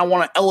uniform, and I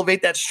want to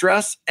elevate that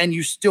stress. And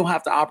you still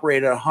have to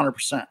operate at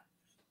 100%.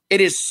 It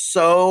is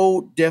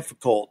so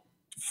difficult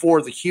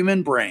for the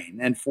human brain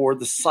and for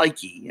the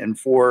psyche and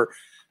for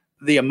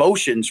the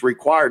emotions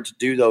required to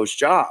do those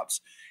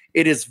jobs.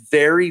 It is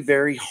very,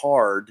 very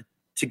hard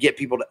to get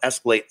people to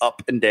escalate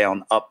up and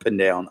down, up and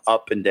down,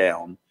 up and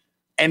down,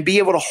 and be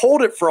able to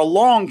hold it for a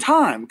long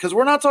time. Because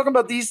we're not talking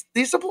about these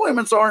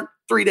deployments aren't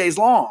 3 days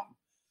long.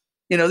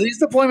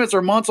 These deployments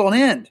are months on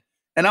end.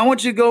 And I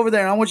want you to go over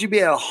there and I want you to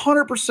be at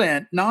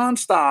 100%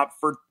 nonstop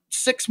for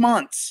 6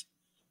 months.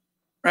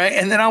 Right.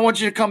 And then I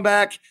want you to come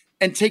back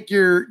and take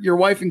your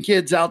wife and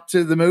kids out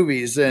to the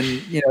movies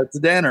and, to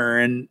dinner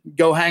and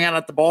go hang out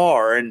at the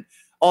bar and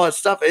all that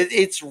stuff.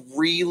 It's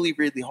really,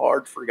 really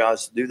hard for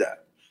guys to do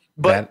that.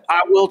 But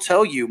I will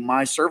tell you,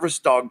 my service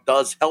dog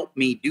does help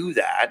me do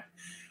that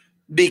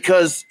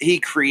because he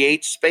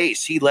creates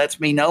space. He lets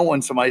me know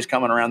when somebody's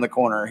coming around the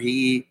corner.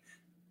 His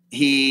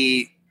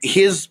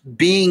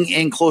being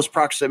in close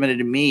proximity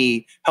to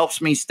me helps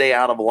me stay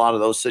out of a lot of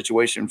those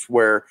situations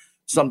where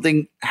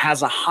something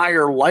has a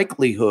higher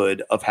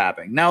likelihood of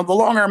happening. Now, the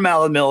longer I'm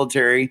out of the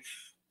military,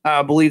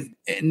 I believe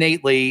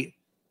innately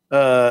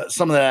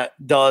some of that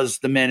does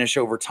diminish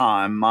over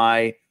time.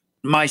 My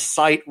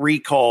sight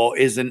recall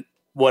isn't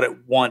what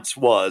it once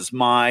was.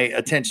 My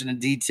attention to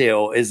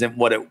detail isn't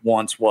what it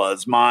once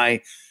was.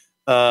 My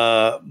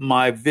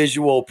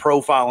visual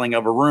profiling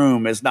of a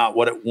room is not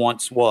what it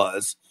once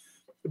was.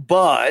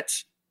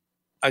 But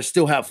I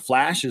still have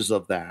flashes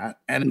of that.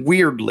 And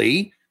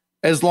weirdly,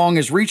 as long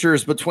as reacher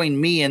is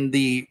between me and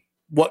the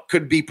what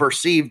could be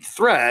perceived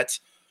threats,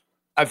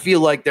 I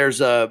feel like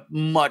there's an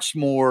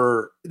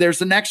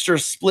extra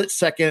split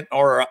second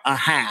or a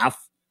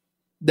half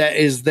that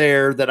is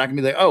there that I can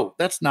be like, oh,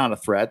 that's not a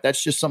threat.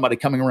 That's just somebody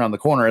coming around the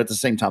corner at the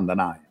same time that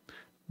I am.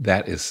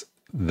 That is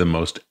the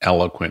most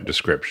eloquent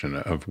description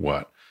of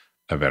what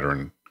a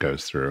veteran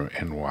goes through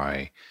and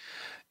why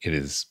it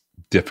is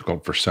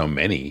difficult for so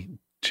many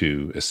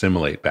to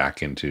assimilate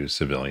back into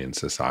civilian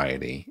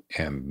society,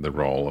 and the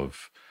role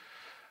of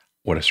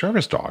what a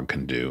service dog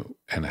can do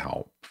and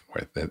help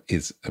with it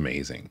is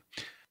amazing.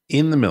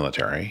 In the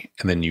military,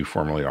 and then you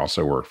formerly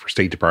also worked for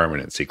State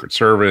Department and Secret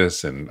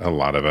Service and a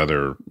lot of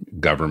other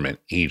government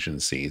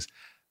agencies,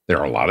 there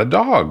are a lot of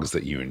dogs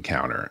that you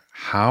encounter.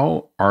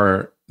 How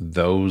are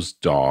those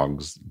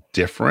dogs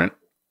different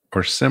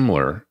or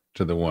similar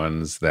to the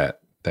ones that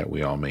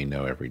we all may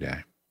know every day?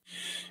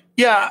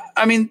 Yeah,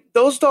 I mean,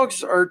 those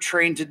dogs are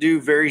trained to do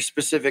very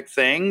specific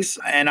things.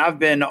 And I've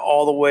been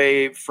all the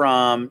way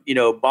from,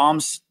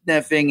 bomb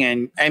sniffing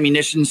and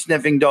ammunition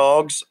sniffing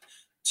dogs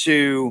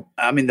to,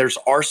 there's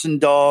arson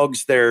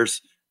dogs,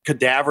 there's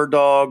cadaver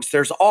dogs,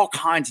 there's all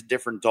kinds of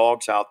different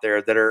dogs out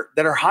there that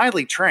are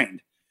highly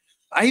trained.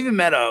 I even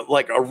met a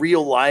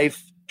real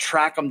life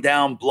track them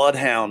down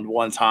bloodhound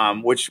one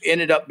time, which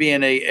ended up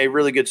being a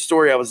really good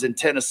story. I was in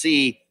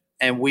Tennessee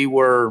and we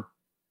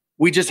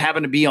just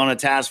happened to be on a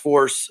task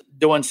force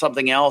doing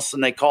something else.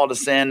 And they called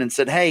us in and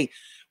said, hey,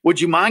 would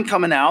you mind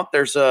coming out?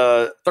 There's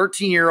a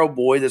 13-year-old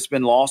boy that's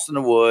been lost in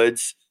the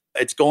woods.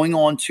 It's going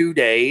on 2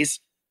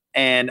 days.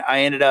 And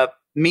I ended up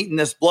meeting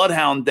this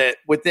bloodhound that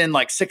within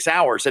 6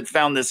 hours had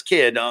found this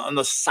kid on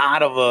the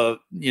side of a,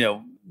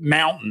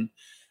 mountain,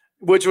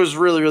 which was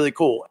really, really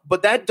cool.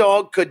 But that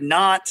dog could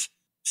not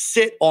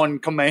sit on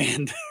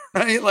command,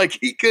 right?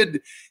 He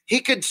could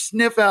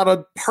sniff out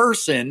a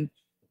person,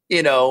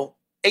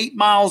 8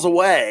 miles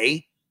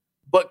away,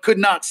 but could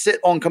not sit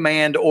on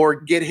command or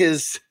get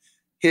his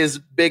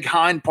big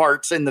hind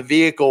parts in the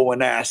vehicle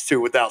when asked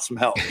to without some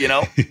help,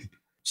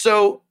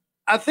 So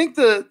I think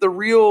the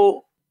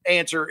real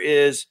answer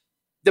is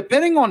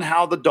depending on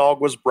how the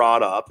dog was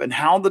brought up and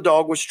how the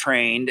dog was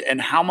trained and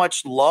how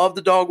much love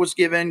the dog was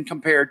given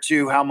compared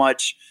to how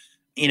much,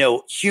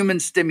 human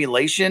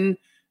stimulation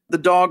the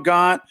dog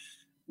got.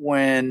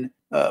 When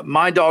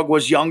my dog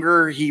was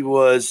younger, he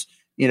was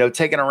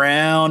taken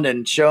around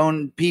and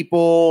shown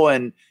people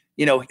and,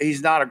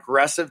 he's not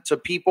aggressive to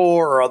people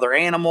or other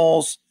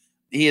animals.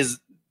 He is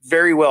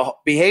very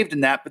well behaved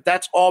in that, but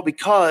that's all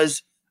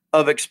because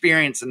of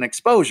experience and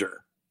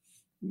exposure.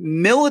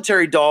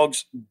 Military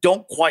dogs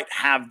don't quite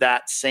have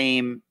that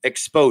same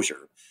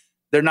exposure.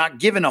 They're not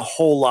given a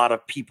whole lot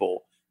of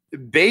people.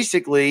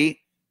 Basically,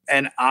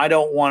 and I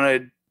don't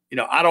want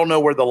to, I don't know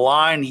where the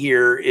line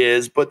here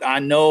is, but I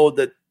know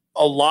that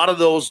a lot of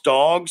those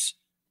dogs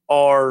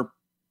are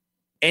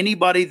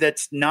anybody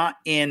that's not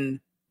in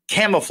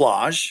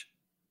camouflage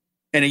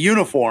in a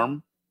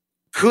uniform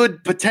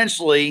could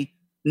potentially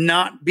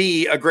not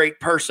be a great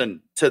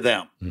person to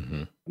them.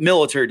 Mm-hmm.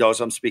 Military dogs,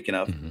 I'm speaking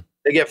of. Mm-hmm.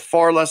 They get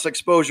far less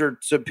exposure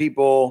to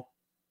people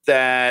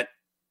that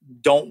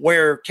don't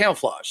wear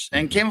camouflage.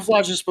 And Mm-hmm.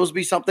 camouflage is supposed to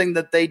be something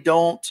that they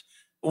don't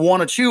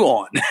want to chew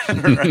on,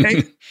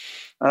 right?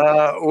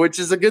 Which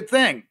is a good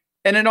thing.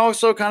 And it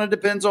also kind of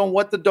depends on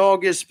what the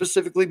dog is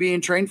specifically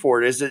being trained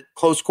for. Is it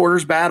close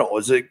quarters battle?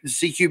 Is it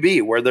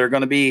CQB, where they're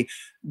going to be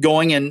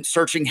going and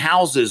searching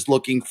houses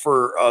looking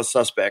for a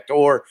suspect?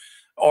 Or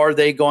are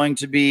they going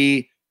to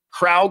be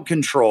crowd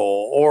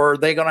control? Or are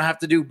they going to have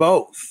to do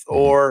both? Mm-hmm.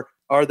 Or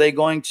are they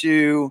going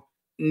to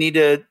need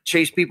to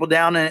chase people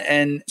down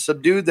and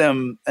subdue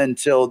them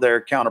until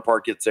their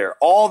counterpart gets there?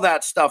 All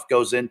that stuff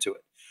goes into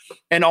it.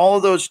 And all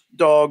of those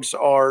dogs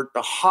are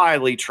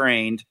highly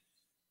trained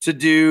to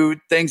do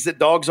things that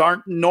dogs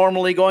aren't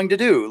normally going to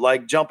do,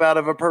 like jump out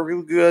of a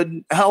perfectly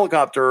good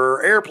helicopter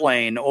or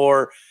airplane,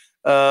 or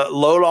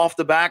load off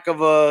the back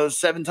of a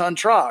 7-ton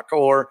truck,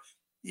 or,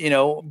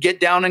 get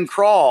down and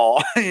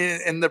crawl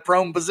in the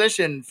prone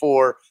position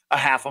for a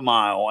half a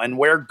mile and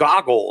wear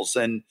goggles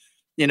and,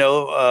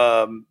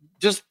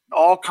 just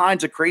all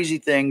kinds of crazy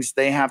things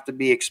they have to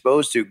be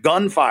exposed to.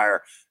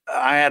 Gunfire.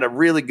 I had a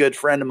really good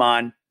friend of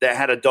mine that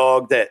had a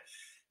dog that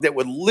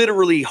would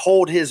literally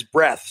hold his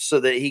breath so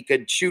that he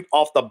could shoot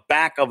off the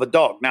back of a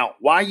dog. Now,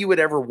 why you would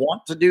ever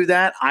want to do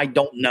that, I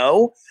don't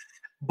know,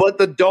 but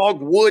the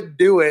dog would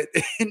do it,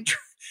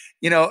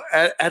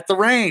 at the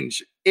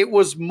range. It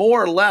was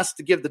more or less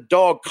to give the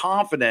dog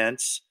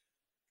confidence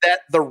that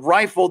the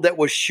rifle that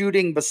was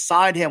shooting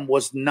beside him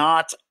was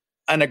not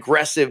an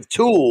aggressive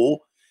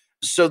tool.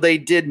 So they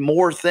did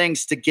more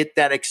things to get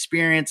that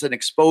experience and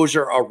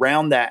exposure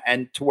around that,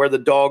 and to where the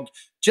dog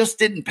just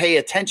didn't pay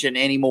attention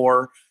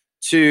anymore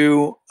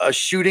to a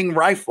shooting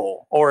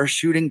rifle or a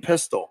shooting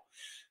pistol.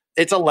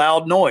 It's a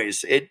loud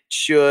noise. It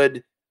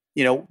should,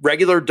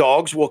 regular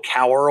dogs will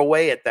cower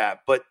away at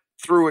that, but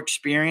through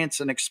experience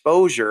and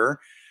exposure,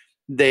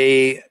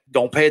 they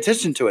don't pay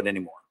attention to it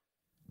anymore.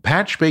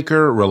 Patch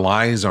Baker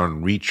relies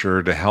on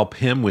Reacher to help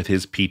him with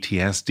his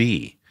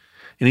PTSD.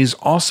 And he's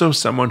also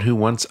someone who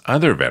wants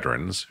other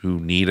veterans who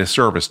need a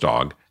service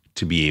dog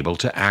to be able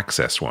to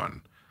access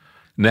one.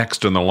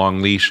 Next on The Long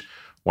Leash,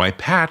 why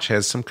Patch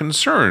has some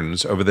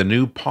concerns over the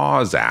new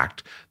PAWS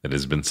Act that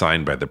has been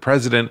signed by the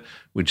president,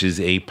 which is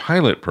a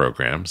pilot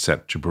program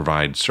set to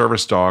provide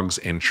service dogs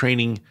and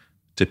training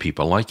to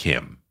people like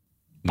him.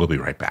 We'll be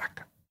right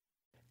back.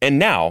 And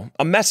now,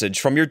 a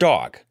message from your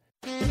dog.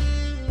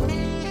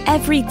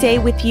 Every day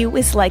with you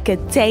is like a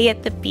day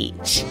at the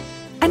beach.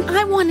 And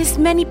I want as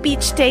many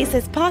beach days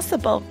as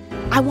possible.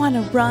 I want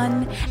to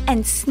run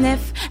and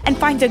sniff and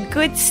find a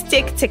good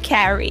stick to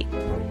carry.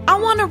 I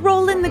want to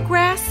roll in the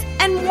grass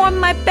and warm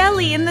my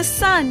belly in the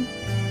sun.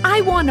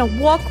 I want to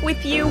walk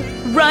with you,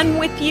 run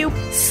with you,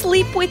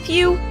 sleep with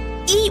you,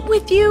 eat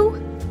with you.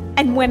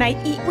 And when I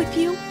eat with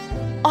you,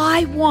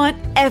 I want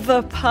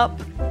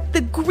Everpup.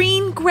 The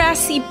green,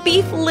 grassy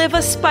beef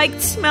liver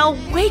spiked smell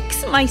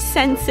wakes my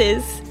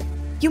senses.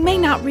 You may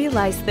not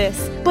realize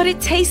this, but it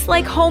tastes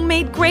like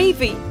homemade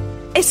gravy,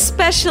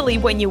 especially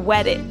when you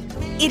wet it.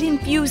 It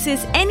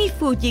infuses any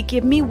food you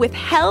give me with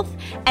health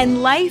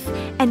and life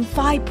and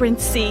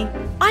vibrancy.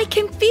 I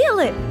can feel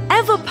it.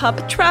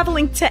 Everpup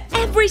traveling to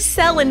every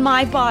cell in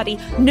my body,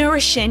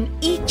 nourishing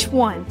each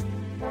one.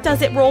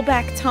 Does it roll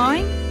back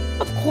time?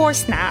 Of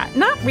course not.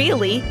 Not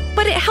really.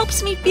 But it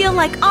helps me feel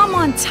like I'm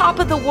on top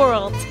of the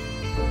world.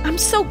 I'm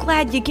so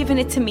glad you're giving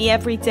it to me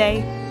every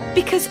day.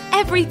 Because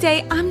every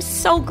day I'm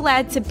so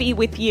glad to be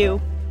with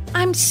you.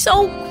 I'm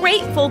so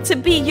grateful to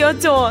be your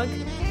dog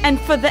and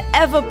for the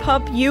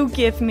Everpup you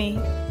give me.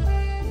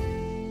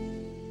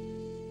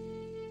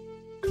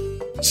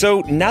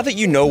 So now that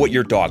you know what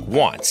your dog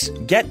wants,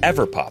 get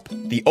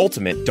Everpup, the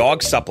ultimate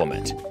dog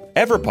supplement.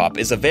 Everpup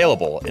is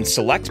available in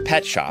select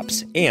pet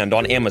shops and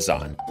on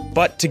Amazon.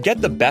 But to get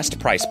the best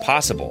price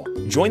possible,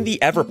 join the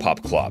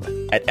Everpup Club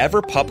at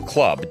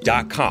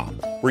everpupclub.com,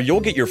 where you'll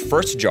get your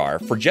first jar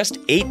for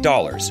just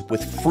 $8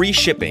 with free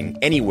shipping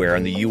anywhere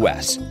in the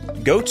U.S.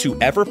 Go to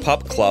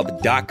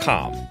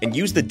everpupclub.com and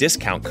use the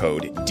discount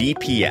code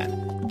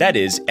DPN. That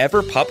is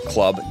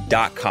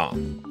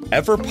everpupclub.com.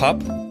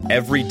 Everpup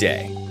every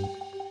day.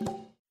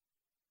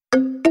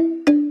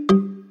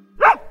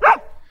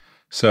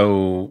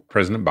 So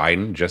President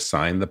Biden just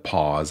signed the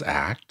PAWS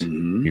Act.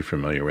 Mm-hmm. You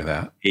familiar with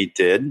that? He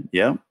did,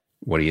 yeah.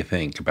 What do you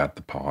think about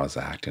the PAWS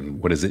Act,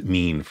 and what does it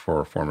mean for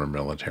a former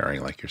military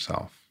like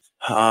yourself?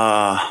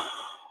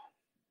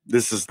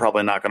 This is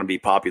probably not going to be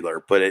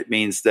popular, but it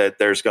means that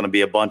there's going to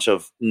be a bunch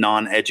of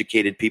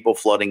non-educated people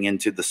flooding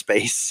into the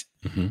space.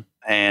 Mm-hmm.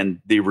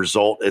 And the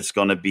result is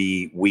going to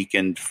be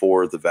weakened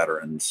for the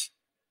veterans.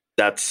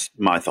 That's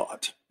my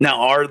thought.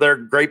 Now, are there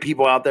great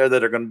people out there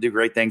that are going to do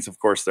great things? Of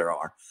course there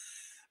are.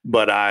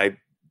 But I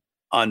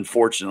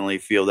unfortunately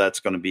feel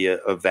that's going to be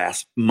a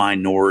vast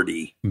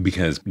minority.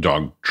 Because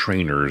dog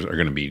trainers are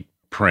going to be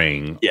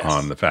preying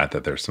on the fact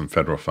that there's some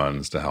federal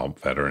funds to help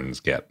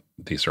veterans get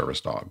these service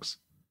dogs.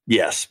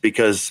 Yes,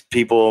 because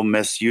people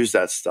misuse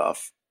that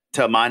stuff.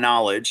 To my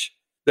knowledge,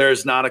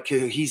 There's not a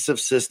cohesive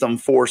system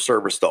for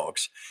service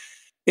dogs.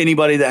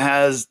 Anybody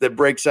that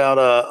breaks out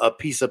a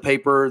piece of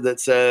paper that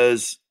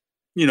says,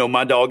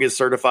 my dog is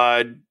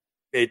certified,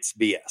 it's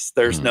BS.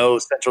 There's no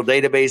central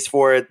database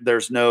for it.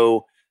 There's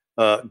no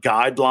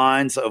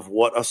guidelines of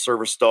what a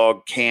service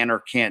dog can or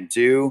can't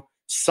do.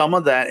 Some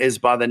of that is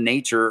by the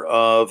nature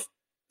of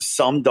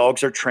some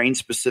dogs are trained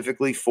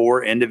specifically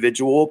for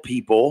individual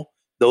people.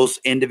 Those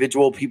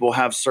individual people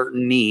have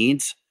certain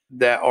needs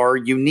that are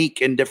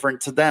unique and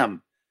different to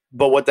them.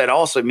 But what that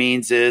also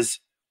means is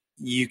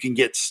you can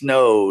get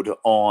snowed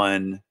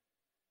on.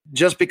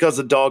 Just because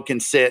a dog can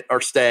sit or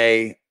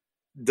stay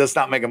does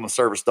not make them a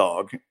service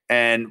dog.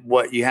 And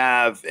what you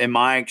have, in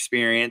my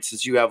experience,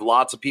 is you have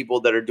lots of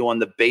people that are doing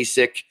the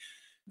basic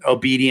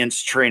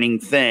obedience training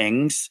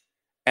things,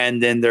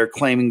 and then they're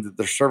claiming that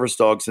they're service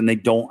dogs and they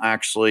don't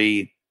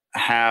actually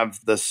have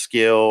the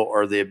skill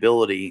or the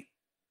ability.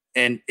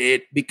 And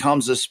it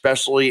becomes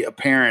especially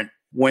apparent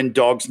when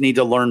dogs need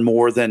to learn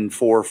more than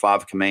 4 or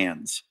 5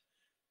 commands.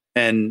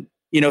 And,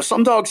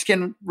 some dogs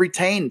can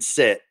retain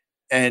sit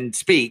and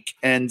speak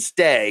and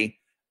stay,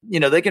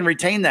 they can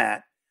retain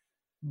that.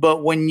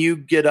 But when you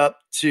get up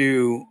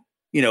to,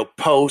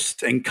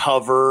 post and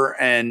cover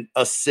and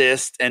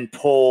assist and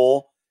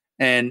pull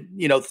and,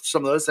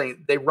 some of those things,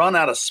 they run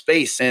out of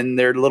space in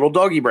their little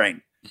doggy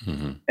brain.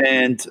 Mm-hmm.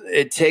 And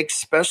it takes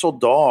special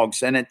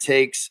dogs, and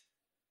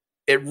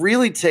it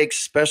really takes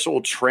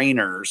special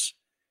trainers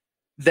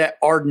that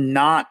are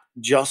not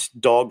just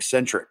dog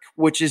centric,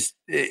 which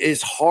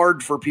is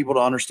hard for people to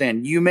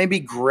understand. You may be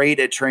great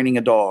at training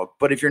a dog,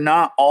 but if you're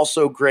not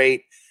also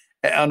great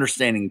at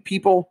understanding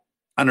people,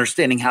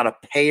 understanding how to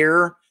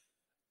pair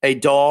a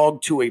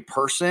dog to a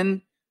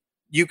person,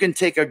 you can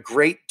take a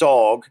great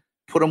dog,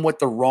 put them with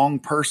the wrong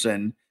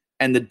person,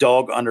 and the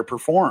dog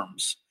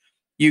underperforms.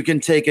 You can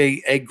take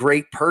a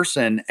great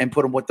person and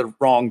put them with the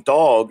wrong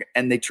dog,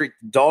 and they treat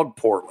the dog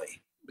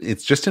poorly.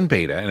 It's just in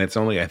beta, and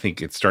I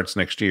think it starts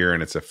next year,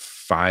 and it's a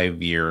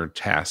 5-year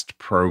test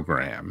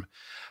program,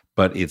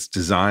 but it's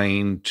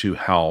designed to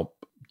help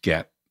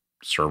get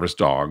service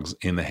dogs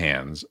in the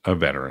hands of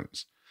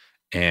veterans.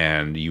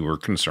 And you were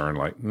concerned,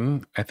 like,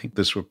 I think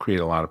this will create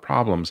a lot of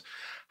problems.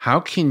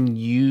 How can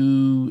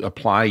you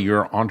apply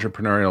your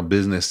entrepreneurial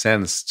business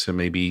sense to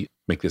maybe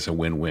make this a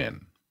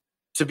win-win?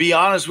 To be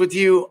honest with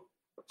you,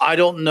 I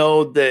don't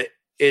know that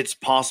it's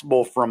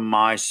possible from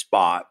my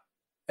spot.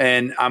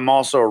 And I'm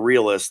also a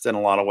realist in a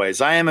lot of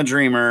ways. I am a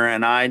dreamer,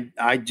 and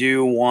I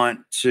do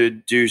want to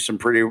do some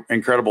pretty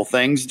incredible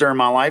things during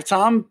my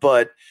lifetime.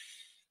 But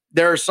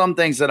there are some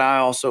things that I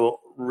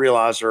also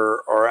realize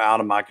are out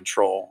of my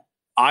control.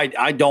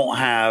 I don't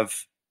have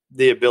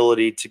the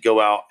ability to go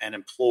out and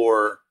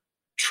implore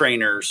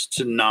trainers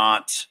to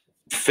not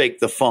fake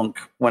the funk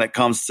when it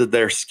comes to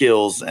their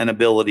skills and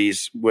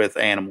abilities with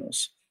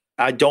animals.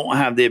 I don't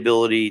have the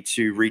ability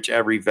to reach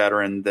every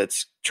veteran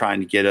that's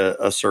trying to get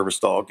a service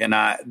dog. And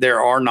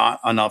there are not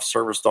enough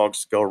service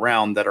dogs to go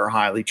around that are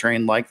highly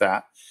trained like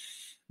that.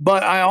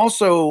 But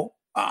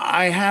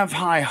I have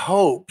high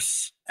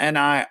hopes, and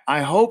I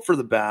hope for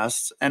the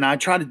best. And I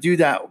try to do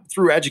that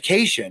through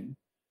education.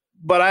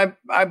 But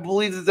I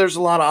believe that there's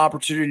a lot of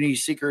opportunity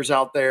seekers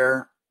out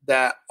there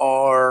that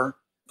are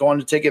going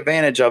to take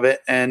advantage of it.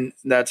 And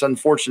that's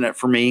unfortunate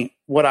for me.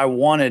 What I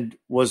wanted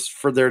was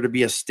for there to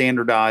be a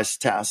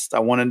standardized test. I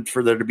wanted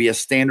for there to be a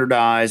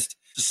standardized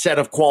set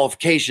of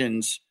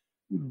qualifications,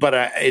 but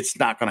it's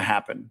not going to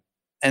happen.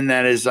 And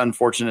that is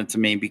unfortunate to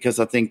me, because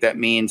I think that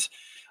means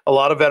a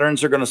lot of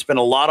veterans are going to spend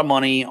a lot of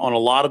money on a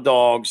lot of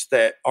dogs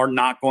that are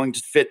not going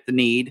to fit the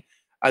need.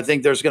 I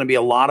think there's going to be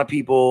a lot of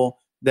people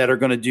that are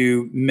going to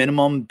do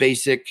minimum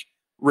basic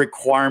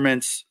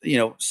requirements,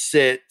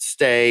 sit,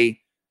 stay,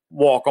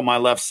 walk on my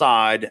left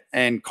side,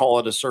 and call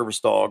it a service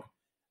dog,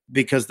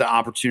 because the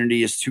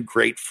opportunity is too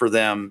great for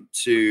them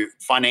to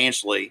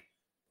financially.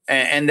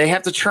 And they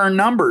have to churn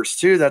numbers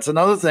too. That's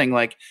another thing.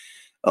 Like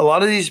a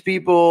lot of these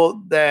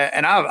people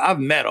and I've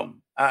met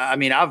them.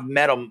 I've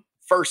met them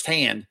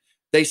firsthand.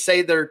 They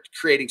say they're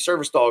creating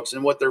service dogs,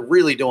 and what they're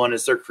really doing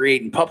is they're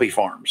creating puppy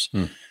farms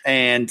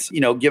and,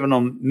 giving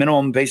them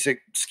minimum basic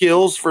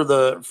skills for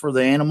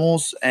the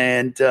animals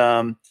and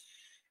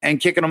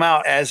kicking them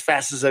out as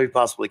fast as they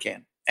possibly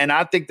can. And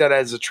I think that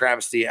as a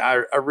travesty.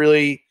 I'm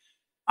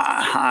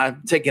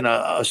taking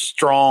a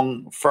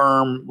strong,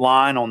 firm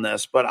line on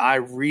this, but I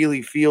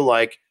really feel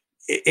like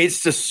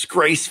it's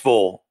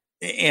disgraceful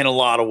in a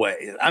lot of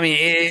ways. I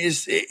mean,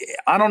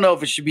 I don't know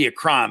if it should be a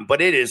crime,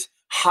 but it is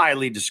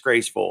highly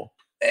disgraceful.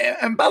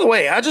 And by the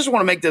way, I just want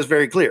to make this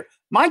very clear.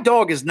 My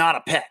dog is not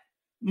a pet.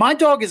 My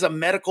dog is a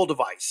medical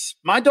device.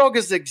 My dog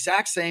is the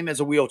exact same as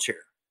a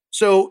wheelchair.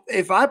 So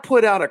if I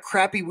put out a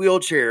crappy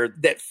wheelchair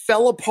that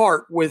fell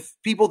apart with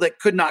people that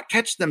could not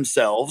catch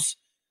themselves,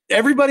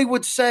 everybody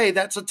would say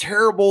that's a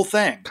terrible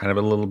thing. Kind of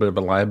a little bit of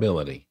a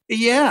liability.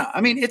 Yeah. I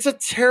mean, it's a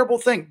terrible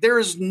thing. There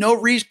is no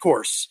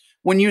recourse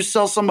when you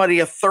sell somebody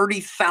a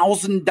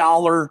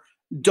 $30,000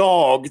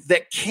 dog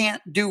that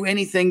can't do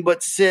anything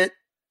but sit,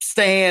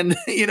 stand,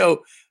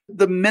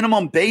 the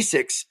minimum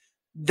basics.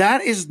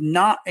 that is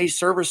not a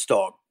service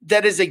dog.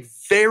 That is a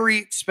very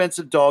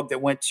expensive dog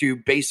that went to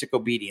basic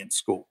obedience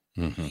school.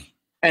 Mm-hmm.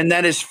 And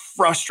that is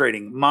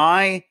frustrating.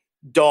 My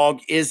dog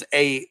is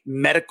a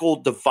medical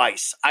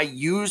device. I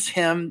use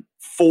him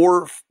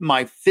for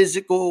my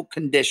physical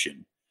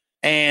condition.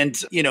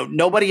 And,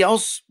 nobody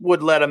else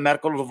would let a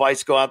medical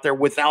device go out there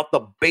without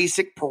the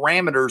basic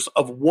parameters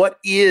of what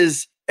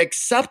is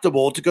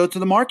acceptable to go to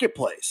the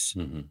marketplace.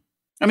 Mm-hmm.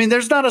 I mean,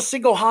 there's not a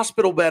single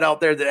hospital bed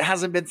out there that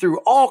hasn't been through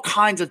all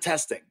kinds of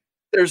testing.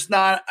 There's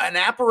not an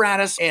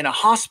apparatus in a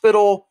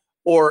hospital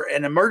or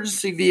an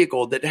emergency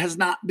vehicle that has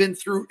not been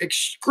through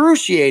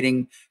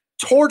excruciating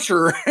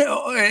torture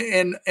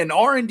in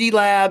R&D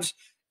labs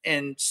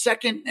and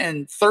second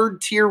and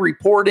third tier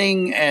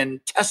reporting and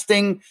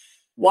testing.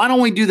 Why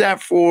don't we do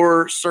that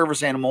for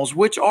service animals,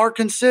 which are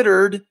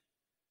considered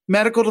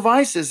medical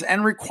devices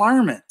and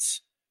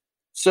requirements?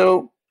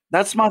 So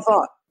that's my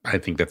thought. I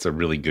think that's a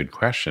really good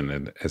question.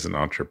 And as an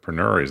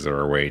entrepreneur, is there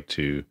a way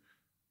to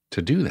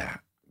do that?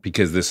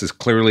 Because this is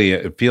clearly,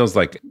 it feels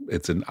like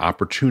it's an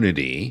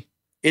opportunity.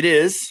 It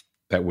is.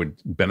 That would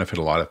benefit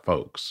a lot of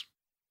folks.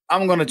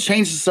 I'm going to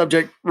change the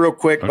subject real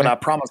quick, Okay. but I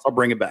promise I'll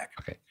bring it back.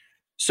 Okay.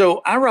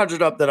 So I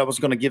rogered up that I was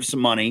going to give some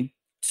money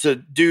to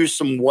do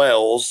some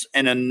wells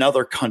in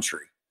another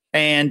country.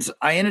 And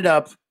I ended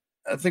up,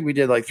 I think we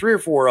did like 3 or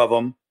 4 of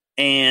them.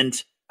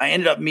 And I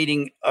ended up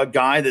meeting a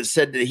guy that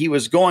said that he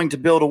was going to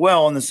build a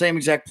well in the same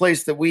exact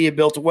place that we had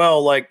built a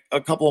well like a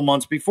couple of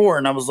months before.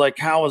 And I was like,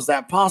 how is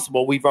that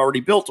possible? We've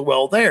already built a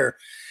well there.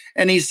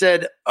 And he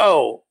said,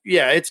 oh,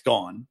 yeah, it's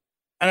gone.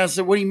 And I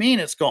said, what do you mean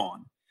it's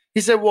gone?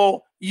 He said,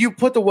 well, you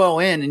put the well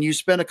in and you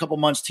spend a couple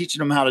months teaching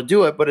them how to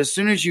do it. But as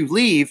soon as you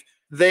leave,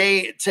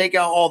 they take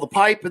out all the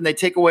pipe and they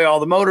take away all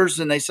the motors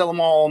and they sell them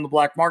all on the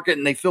black market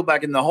and they fill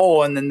back in the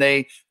hole. And then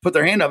they put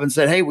their hand up and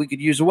said, hey, we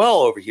could use a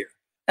well over here.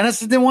 And I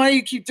said, then why do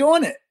you keep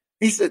doing it?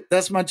 He said,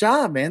 that's my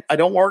job, man. I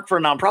don't work for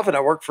a nonprofit. I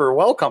work for a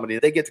well company.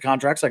 They get the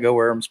contracts. I go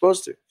where I'm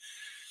supposed to.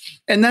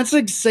 And that's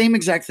the same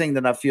exact thing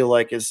that I feel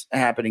like is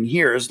happening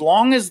here. As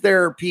long as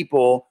there are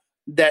people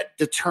that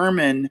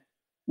determine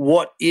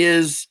what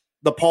is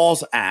the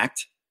Paws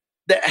Act,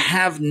 that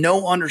have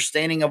no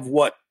understanding of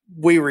what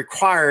we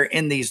require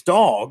in these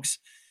dogs,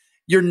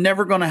 you're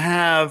never going to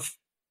have,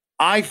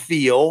 I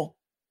feel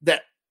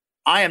that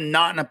I am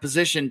not in a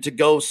position to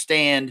go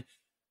stand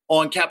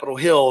on Capitol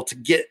Hill to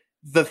get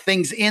the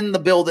things in the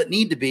bill that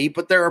need to be,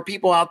 but there are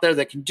people out there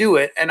that can do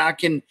it. And I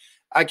can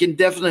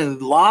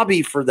definitely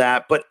lobby for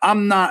that, but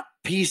I'm not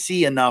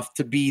PC enough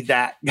to be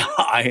that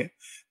guy.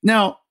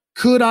 Now,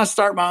 could I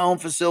start my own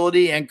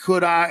facility and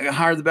could I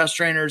hire the best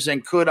trainers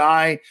and could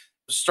I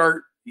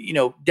start,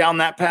 down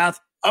that path?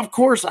 Of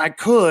course I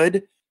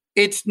could.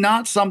 It's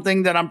not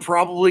something that I'm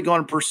probably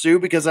going to pursue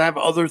because I have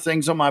other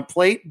things on my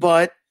plate,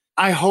 but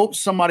I hope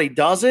somebody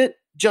does it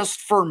just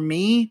for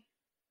me.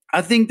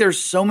 I think there's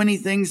so many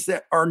things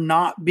that are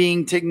not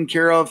being taken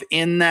care of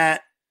in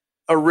that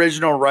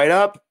original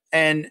write-up.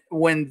 And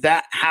when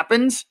that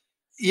happens,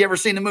 you ever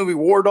seen the movie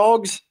War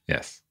Dogs?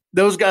 Yes.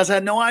 Those guys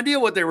had no idea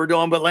what they were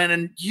doing, but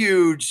landing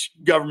huge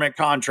government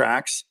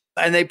contracts.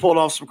 And they pulled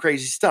off some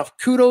crazy stuff.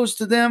 Kudos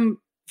to them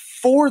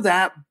for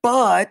that.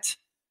 But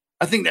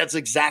I think that's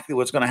exactly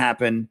what's going to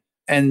happen.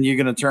 And you're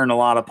going to turn a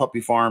lot of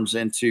puppy farms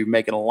into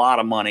making a lot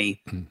of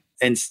money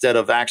instead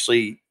of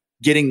actually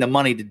getting the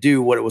money to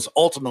do what it was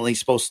ultimately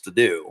supposed to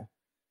do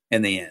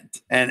in the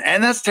end.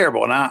 And that's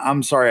terrible. And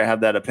I'm sorry I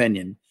have that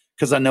opinion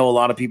because I know a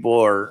lot of people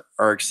are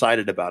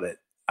excited about it.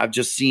 I've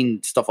just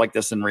seen stuff like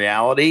this in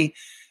reality.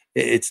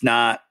 It's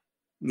not,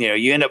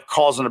 you end up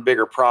causing a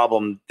bigger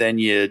problem than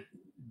you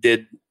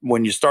did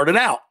when you started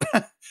out.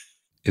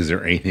 Is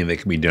there anything that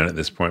can be done at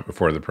this point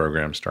before the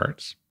program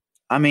starts?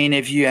 I mean,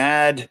 if you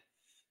had,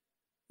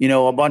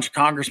 a bunch of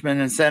congressmen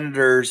and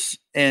senators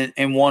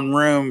in one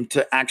room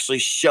to actually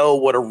show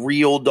what a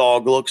real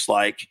dog looks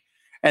like,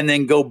 and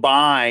then go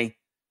buy,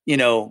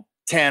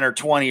 10 or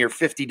 20 or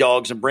 50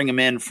 dogs and bring them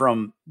in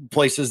from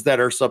places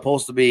that are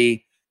supposed to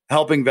be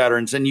helping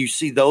veterans, and you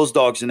see those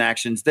dogs in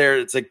actions there,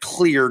 it's a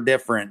clear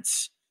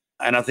difference.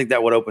 And I think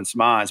that would open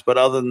some eyes. But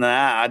other than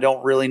that, I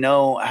don't really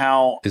know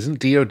how. Isn't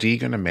DOD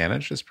going to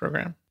manage this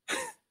program?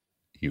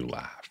 You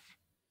laugh.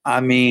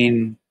 I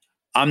mean,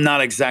 I'm not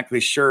exactly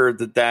sure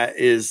that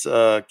is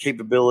a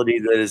capability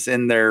that is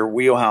in their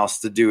wheelhouse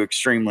to do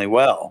extremely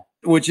well,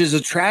 which is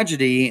a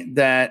tragedy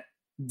that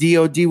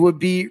DOD would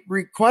be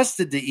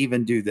requested to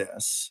even do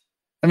this.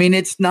 I mean,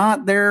 it's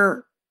not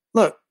their,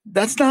 look,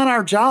 that's not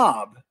our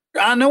job.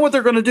 I know what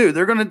they're going to do.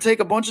 They're going to take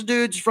a bunch of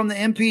dudes from the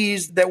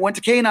MPs that went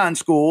to canine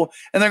school,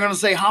 and they're going to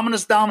say,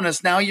 hominis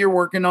dominus, now you're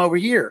working over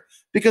here,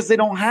 because they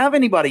don't have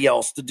anybody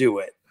else to do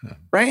it.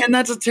 Right. And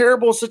that's a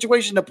terrible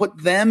situation to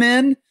put them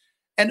in,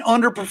 and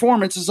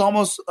underperformance is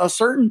almost a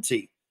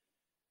certainty.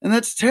 And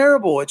that's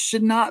terrible. It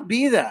should not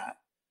be that.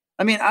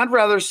 I mean, I'd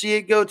rather see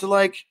it go to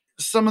like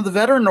some of the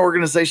veteran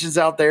organizations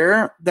out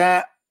there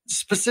that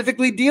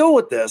specifically deal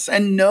with this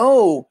and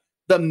know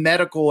the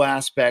medical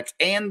aspect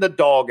and the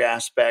dog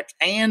aspect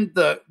and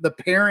the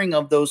pairing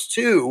of those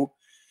two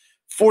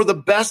for the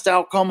best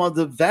outcome of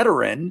the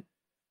veteran,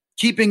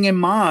 keeping in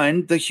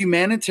mind the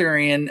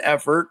humanitarian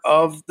effort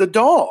of the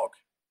dog.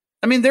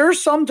 I mean, there are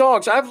some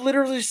dogs I've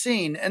literally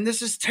seen, and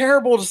this is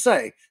terrible to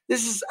say.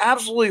 This is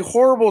absolutely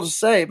horrible to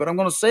say, but I'm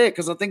going to say it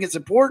because I think it's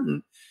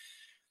important.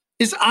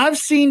 Is I've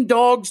seen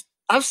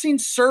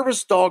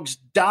service dogs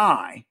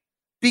die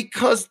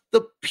because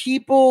the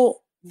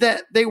people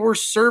that they were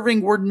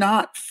serving were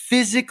not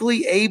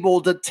physically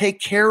able to take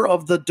care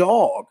of the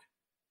dog.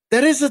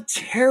 That is a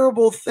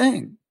terrible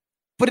thing,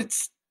 but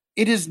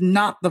it is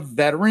not the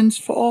veteran's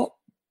fault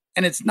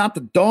and it's not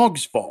the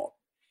dog's fault.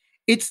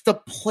 It's the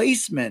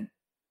placement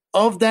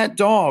of that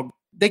dog.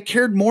 They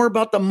cared more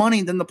about the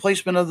money than the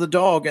placement of the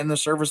dog and the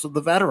service of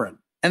the veteran.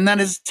 And that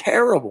is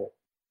terrible.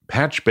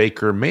 Patch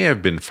Baker may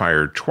have been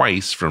fired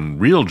twice from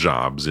real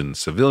jobs in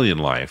civilian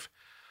life,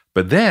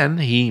 but then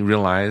he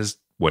realized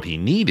what he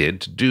needed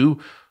to do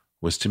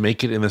was to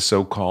make it in the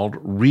so-called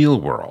real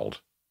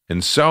world.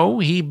 And so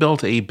he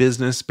built a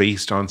business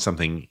based on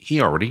something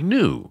he already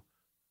knew,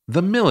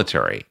 the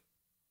military.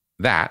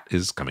 That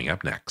is coming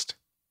up next.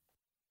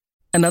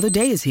 Another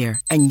day is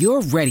here, and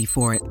you're ready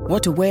for it.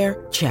 What to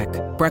wear? Check.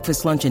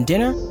 Breakfast, lunch, and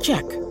dinner?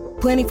 Check.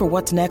 Planning for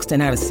what's next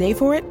and how to save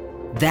for it?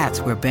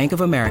 That's where Bank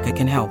of America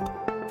can help.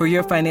 For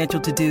your financial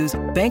to-dos,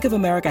 Bank of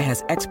America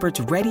has experts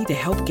ready to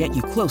help get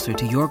you closer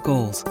to your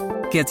goals.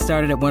 Get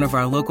started at one of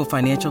our local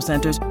financial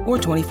centers or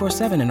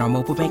 24/7 in our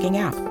mobile banking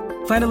app.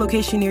 Find a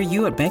location near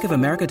you at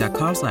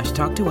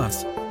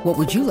bankofamerica.com/talktous. What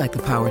would you like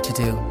the power to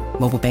do?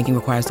 Mobile banking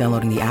requires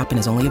downloading the app and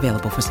is only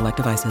available for select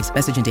devices.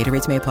 Message and data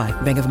rates may apply.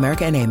 Bank of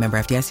America N.A., member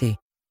FDIC.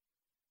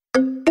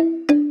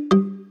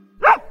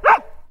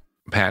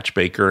 Patch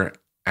Baker,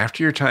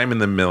 after your time in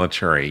the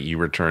military, you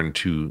returned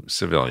to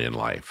civilian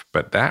life,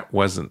 but that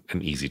wasn't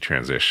an easy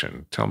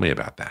transition. Tell me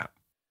about that.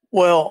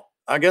 Well,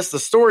 I guess the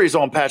story's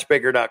on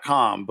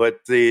patchbaker.com,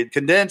 but the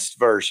condensed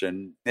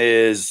version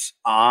is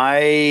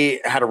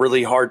I had a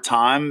really hard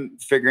time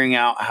figuring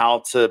out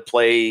how to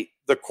play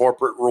the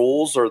corporate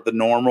rules or the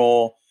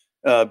normal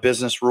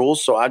business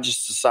rules. So I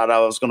just decided I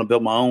was going to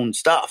build my own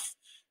stuff,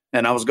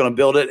 and I was going to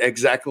build it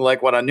exactly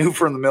like what I knew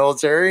from the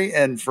military.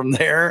 And from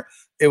there,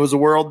 it was a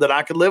world that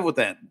I could live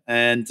within.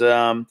 And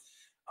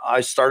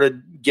I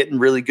started getting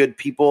really good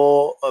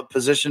people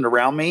positioned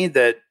around me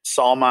that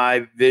saw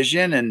my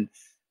vision, and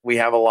we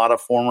have a lot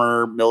of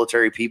former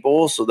military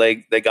people, so they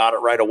got it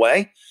right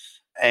away.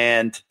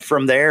 And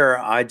from there,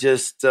 I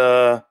just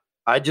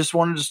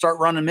wanted to start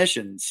running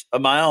missions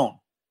of my own.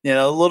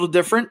 A little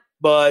different,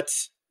 but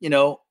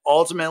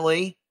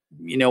ultimately,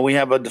 we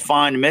have a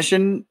defined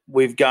mission.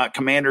 We've got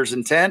commander's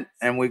intent,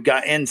 and we've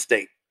got end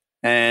state,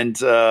 and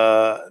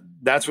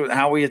that's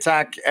how we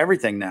attack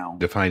everything now.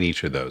 Define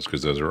each of those,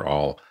 because those are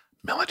all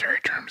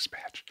military terms,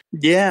 Patch.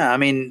 Yeah, I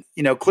mean,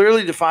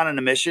 clearly defining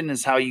a mission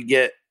is how you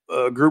get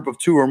a group of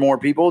 2 or more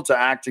people to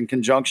act in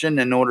conjunction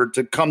in order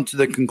to come to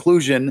the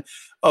conclusion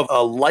of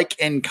a like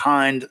in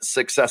kind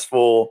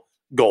successful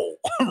goal,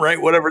 right?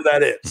 Whatever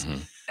that is. Mm-hmm.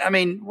 I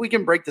mean, we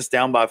can break this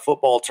down by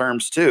football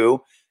terms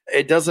too.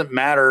 It doesn't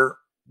matter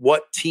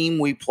what team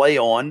we play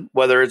on,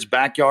 whether it's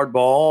backyard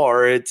ball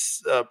or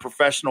it's a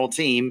professional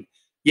team.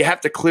 You have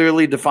to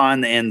clearly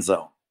define the end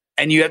zone,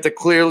 and you have to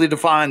clearly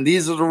define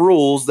these are the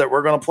rules that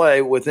we're going to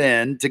play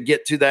within to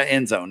get to that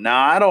end zone.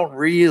 Now, I don't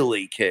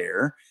really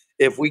care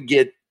if we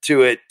get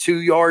to it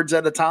 2 yards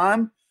at a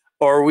time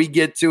or we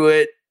get to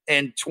it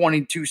in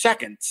 22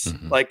 seconds.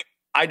 Mm-hmm. Like,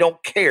 I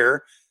don't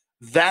care.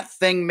 That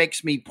thing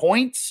makes me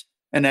points.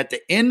 And at the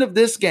end of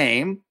this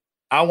game,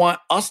 I want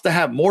us to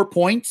have more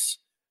points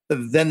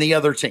than the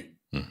other team.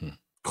 Mm-hmm.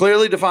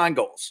 Clearly defined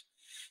goals.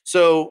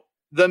 So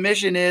the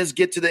mission is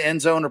get to the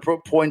end zone or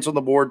put points on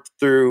the board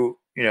through,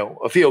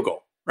 a field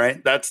goal,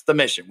 right? That's the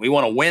mission. We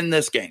want to win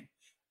this game.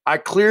 I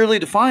clearly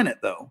define it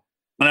though.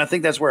 And I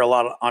think that's where a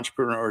lot of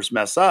entrepreneurs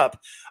mess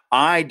up.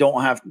 I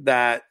don't have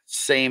that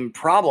same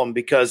problem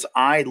because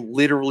I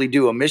literally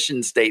do a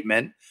mission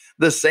statement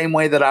the same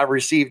way that I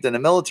received in the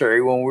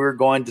military when we were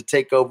going to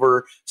take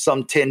over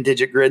some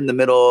 10-digit grid in the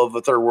middle of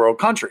a third world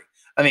country.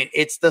 I mean,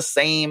 it's the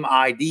same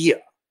idea.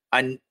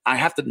 I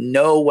have to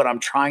know what I'm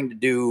trying to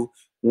do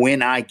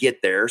when I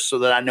get there so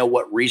that I know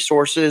what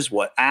resources,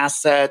 what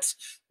assets,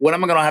 what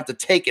am I going to have to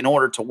take in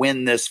order to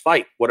win this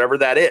fight, whatever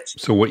that is.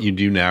 So what you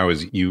do now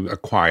is you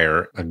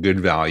acquire a good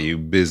value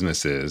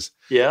businesses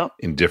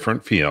in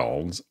different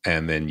fields,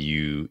 and then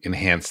you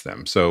enhance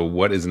them. So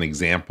what is an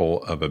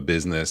example of a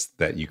business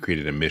that you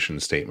created a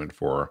mission statement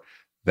for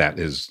that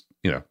is,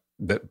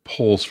 that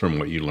pulls from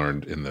what you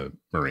learned in the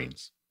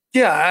Marines?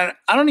 Yeah,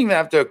 I don't even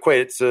have to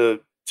equate it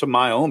to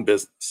my own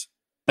business.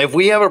 If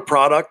we have a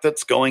product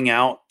that's going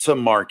out to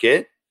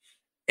market,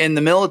 in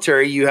the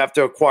military, you have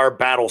to acquire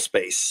battle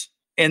space.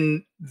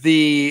 In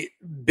the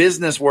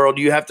business world,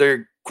 you have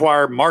to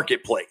acquire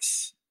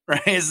marketplace,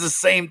 right? It's the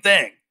same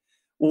thing.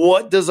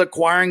 What does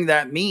acquiring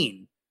that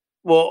mean?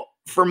 Well,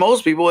 for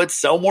most people, it's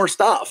sell more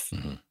stuff.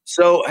 Mm-hmm.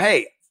 So,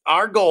 hey,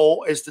 our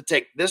goal is to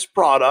take this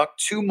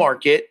product to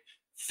market,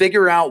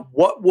 figure out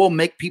what will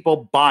make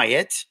people buy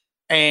it,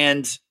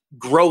 and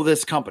grow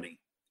this company.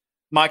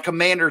 My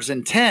commander's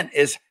intent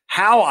is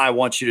how I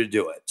want you to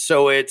do it.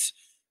 So it's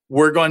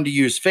We're going to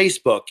use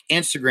Facebook,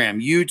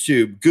 Instagram,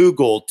 YouTube,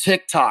 Google,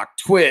 TikTok,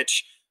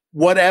 Twitch,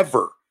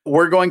 whatever.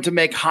 We're going to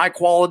make high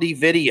quality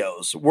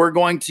videos. We're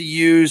going to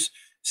use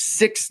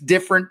 6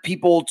 different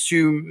people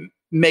to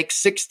make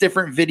 6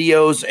 different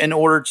videos in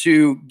order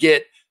to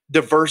get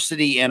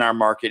diversity in our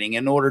marketing,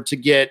 in order to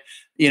get,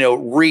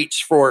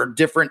 reach for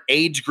different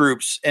age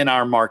groups in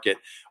our market.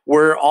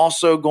 We're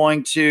also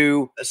going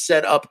to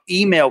set up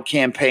email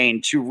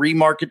campaign to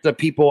remarket to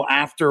people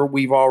after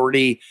we've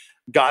already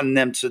gotten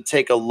them to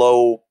take a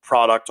low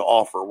product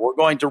offer. We're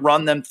going to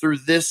run them through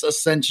this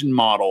ascension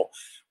model.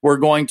 We're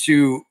going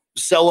to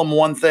sell them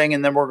one thing,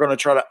 and then we're going to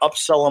try to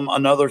upsell them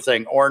another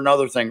thing or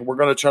another thing. We're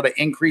going to try to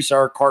increase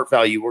our cart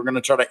value. We're going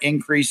to try to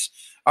increase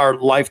our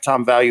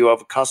lifetime value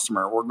of a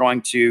customer. We're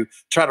going to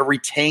try to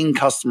retain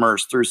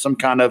customers through some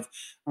kind of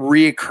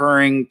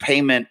reoccurring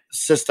payment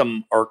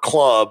system or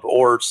club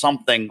or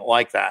something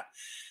like that.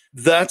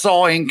 That's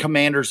all in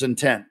Commander's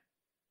intent.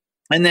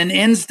 And then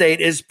end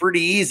state is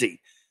pretty easy.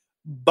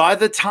 By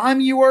the time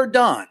you are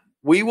done,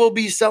 we will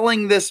be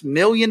selling this $1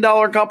 million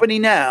company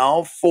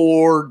now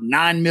for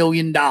 $9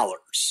 million.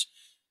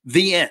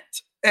 The end.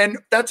 And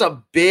that's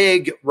a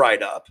big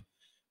write-up.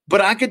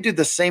 But I could do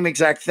the same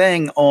exact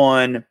thing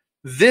on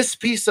this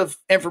piece of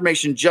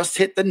information just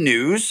hit the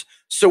news.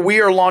 So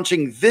we are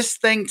launching this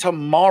thing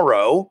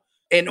tomorrow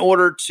in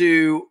order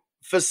to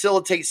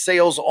facilitate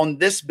sales on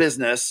this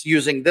business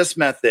using this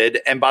method.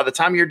 And by the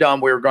time you're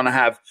done, we're going to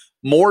have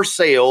more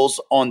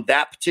sales on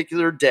that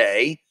particular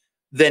day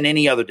than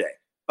any other day.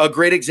 A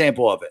great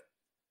example of it.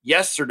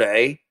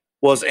 Yesterday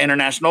was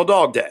International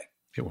Dog Day.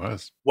 It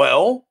was.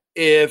 Well,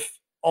 if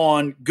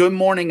on Good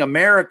Morning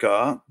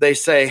America, they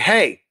say,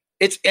 hey,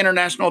 it's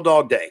International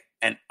Dog Day,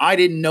 and I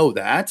didn't know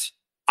that,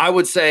 I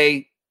would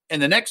say, in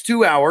the next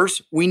 2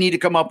 hours, we need to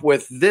come up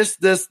with this,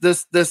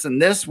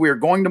 and this. We're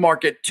going to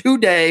market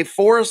today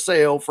for a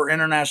sale for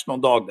International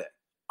Dog Day.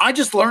 I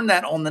just learned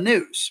that on the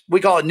news. We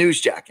call it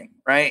newsjacking,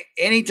 right?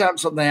 Anytime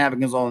something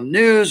happens on the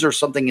news or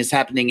something is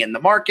happening in the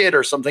market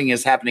or something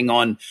is happening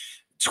on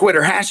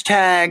Twitter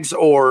hashtags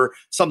or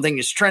something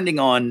is trending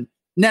on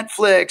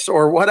Netflix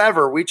or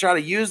whatever, we try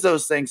to use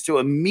those things to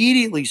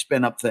immediately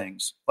spin up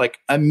things, like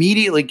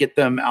immediately get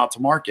them out to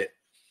market.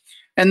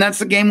 And that's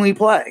the game we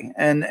play.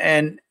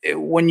 And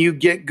when you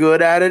get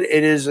good at it,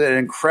 it is an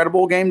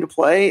incredible game to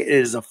play. It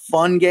is a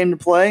fun game to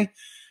play,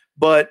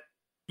 but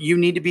you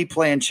need to be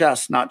playing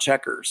chess, not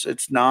checkers.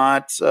 It's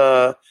not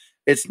the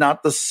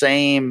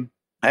same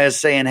as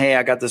saying, hey,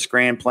 I got this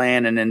grand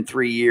plan, and in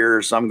 3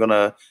 years, I'm going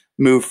to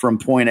move from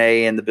point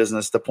A in the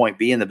business to point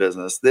B in the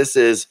business. This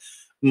is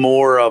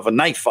more of a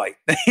knife fight.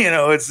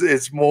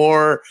 It's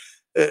more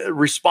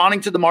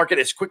responding to the market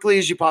as quickly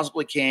as you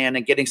possibly can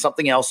and getting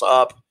something else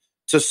up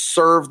to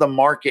serve the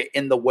market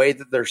in the way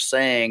that they're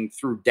saying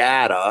through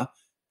data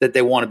that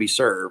they want to be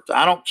served.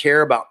 I don't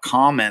care about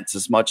comments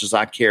as much as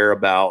I care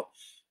about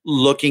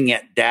looking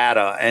at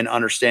data and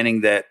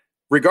understanding that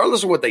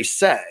regardless of what they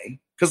say,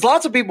 because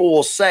lots of people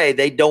will say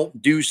they don't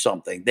do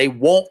something, they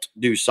won't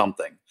do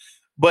something,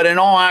 but in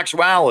all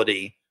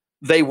actuality,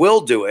 they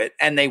will do it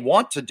and they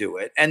want to do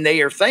it. And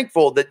they are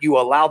thankful that you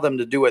allow them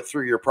to do it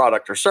through your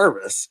product or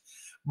service,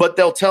 but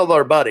they'll tell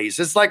their buddies.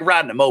 It's like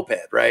riding a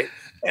moped, right?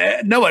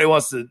 Nobody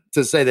wants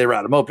to say they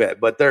ride a moped,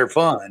 but they're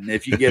fun.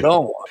 If you get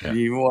on one, yeah.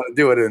 You want to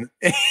do it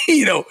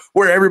in,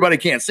 where everybody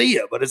can't see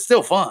you, but it's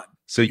still fun.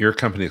 So your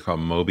company is called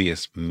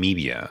Mobius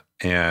Media,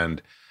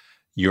 and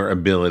your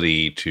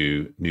ability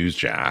to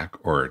newsjack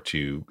or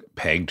to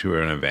peg to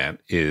an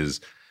event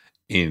is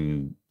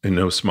in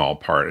no small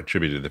part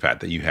attributed to the fact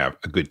that you have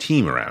a good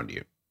team around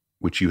you,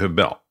 which you have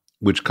built,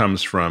 which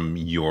comes from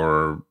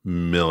your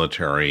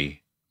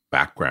military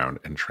background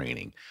and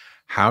training.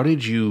 How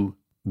did you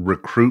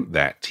recruit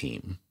that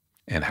team,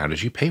 and how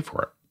did you pay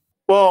for it?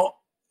 Well,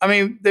 I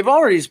mean, they've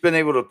already been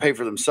able to pay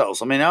for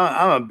themselves. I mean,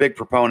 I'm a big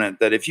proponent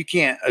that if you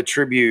can't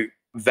attribute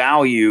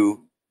value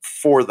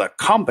for the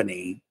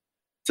company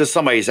to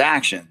somebody's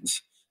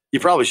actions, you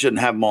probably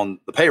shouldn't have them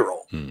on the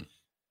payroll.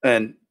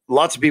 And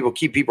lots of people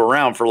keep people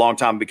around for a long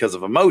time because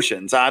of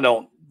emotions. I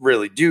don't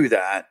really do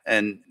that.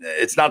 And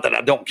it's not that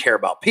I don't care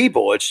about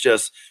people. It's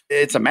just,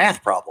 it's a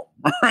math problem,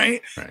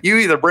 right? You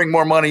either bring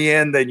more money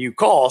in than you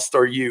cost,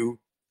 or you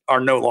are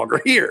no longer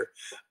here.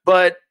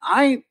 But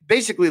I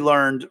basically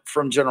learned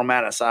from General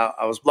Mattis.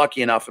 I was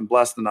lucky enough and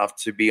blessed enough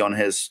to be on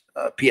his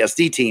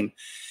PSD team,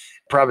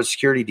 private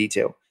security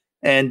detail.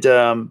 And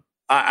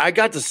I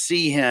got to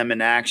see him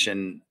in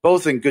action,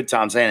 both in good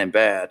times and in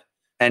bad.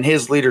 And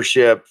his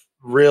leadership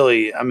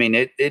really, I mean,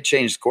 it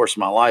changed the course of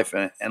my life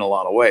in a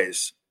lot of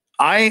ways.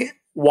 I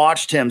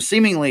watched him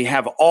seemingly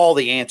have all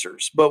the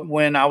answers. But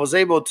when I was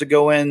able to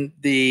go in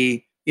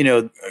the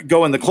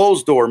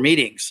closed door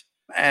meetings,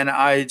 and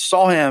I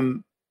saw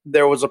him,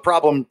 there was a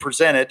problem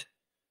presented,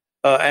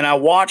 and I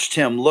watched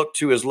him look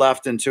to his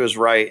left and to his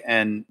right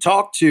and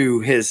talk to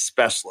his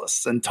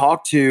specialists and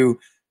talk to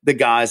the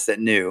guys that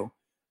knew,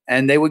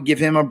 and they would give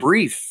him a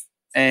brief,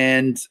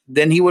 and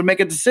then he would make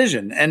a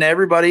decision. And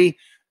everybody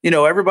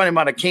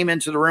might have came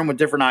into the room with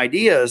different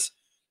ideas,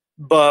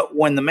 but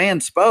when the man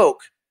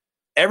spoke,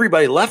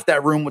 everybody left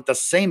that room with the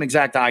same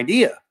exact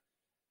idea.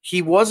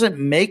 He wasn't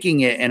making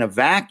it in a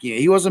vacuum.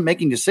 He wasn't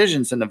making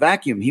decisions in a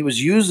vacuum. He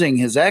was using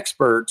his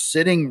experts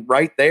sitting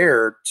right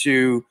there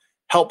to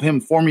help him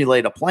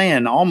formulate a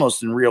plan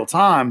almost in real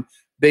time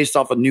based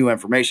off of new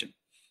information.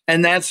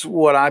 And that's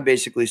what I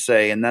basically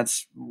say. And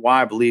that's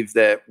why I believe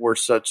that we're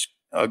such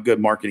a good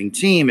marketing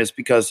team, is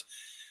because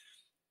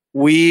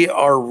we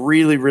are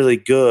really, really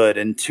good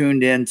and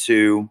tuned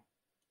into,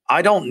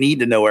 I don't need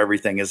to know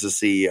everything as a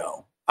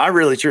CEO. I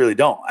really, truly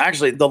don't.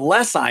 Actually, the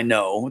less I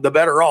know, the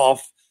better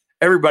off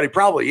everybody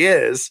probably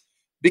is,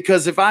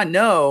 because if I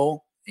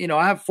know,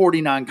 I have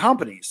 49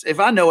 companies. If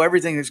I know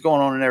everything that's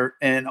going on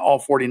in all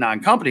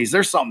 49 companies,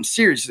 there's something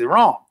seriously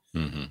wrong.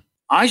 Mm-hmm.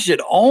 I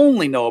should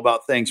only know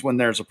about things when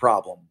there's a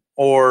problem,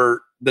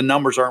 or the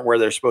numbers aren't where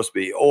they're supposed to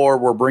be, or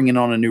we're bringing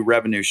on a new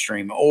revenue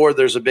stream, or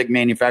there's a big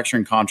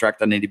manufacturing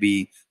contract I need to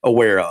be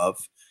aware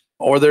of,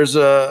 or there's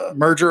a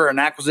merger, an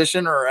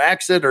acquisition, or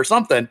exit or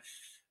something.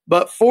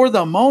 But for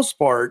the most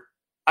part,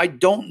 I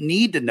don't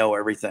need to know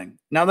everything.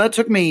 Now, that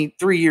took me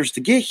 3 years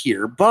to get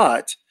here,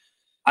 but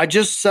I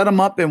just set them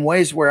up in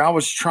ways where I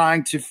was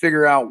trying to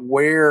figure out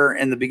where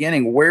in the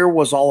beginning, where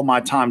was all of my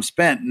time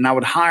spent? And I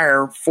would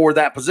hire for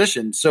that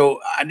position,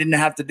 so I didn't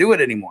have to do it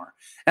anymore.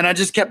 And I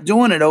just kept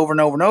doing it over and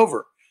over and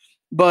over.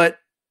 But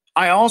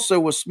I also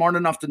was smart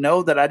enough to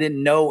know that I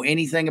didn't know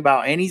anything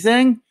about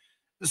anything.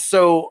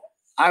 So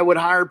I would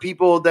hire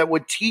people that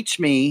would teach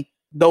me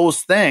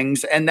those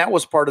things, and that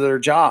was part of their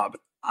job.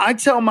 I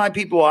tell my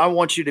people, I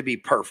want you to be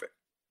perfect.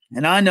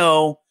 And I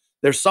know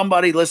there's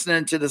somebody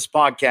listening to this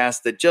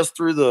podcast that just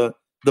threw the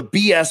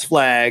BS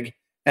flag,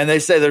 and they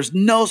say there's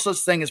no such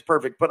thing as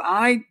perfect. But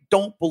I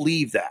don't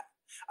believe that.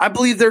 I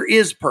believe there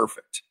is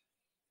perfect.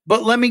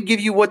 But let me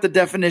give you what the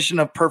definition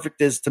of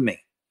perfect is to me.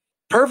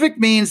 Perfect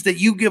means that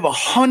you give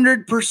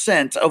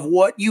 100% of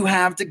what you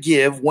have to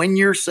give when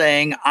you're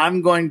saying,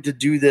 I'm going to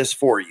do this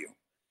for you.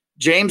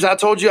 James, I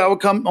told you I would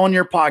come on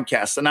your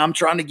podcast, and I'm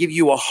trying to give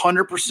you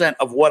 100%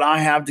 of what I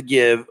have to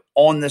give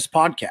on this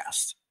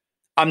podcast.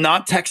 I'm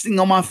not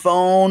texting on my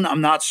phone.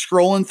 I'm not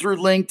scrolling through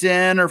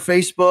LinkedIn or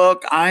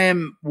Facebook. I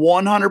am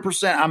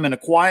 100%. I'm in a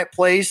quiet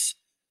place.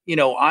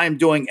 I am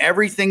doing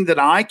everything that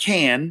I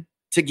can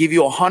to give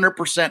you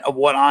 100% of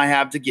what I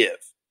have to give.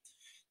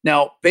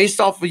 Now,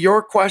 based off of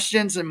your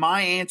questions and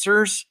my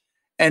answers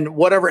and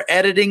whatever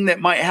editing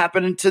that might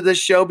happen into this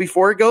show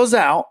before it goes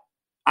out,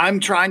 I'm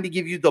trying to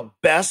give you the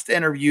best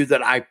interview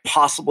that I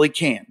possibly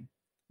can.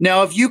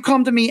 Now, if you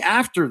come to me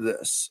after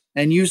this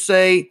and you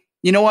say,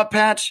 you know what,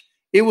 Patch,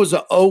 it was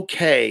an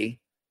okay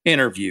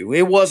interview.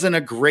 It wasn't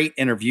a great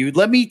interview.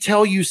 Let me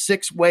tell you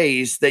 6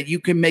 ways that you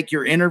can make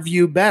your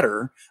interview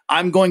better.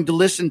 I'm going to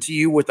listen to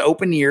you with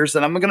open ears,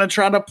 and I'm going to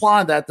try to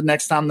apply that the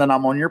next time that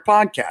I'm on your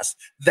podcast.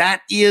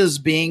 That is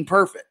being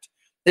perfect.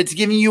 It's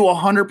giving you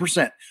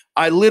 100%.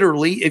 I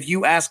literally, if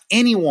you ask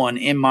anyone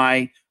in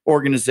my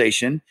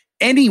organization,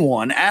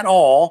 anyone at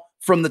all,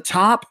 from the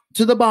top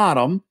to the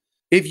bottom,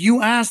 if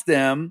you ask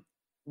them,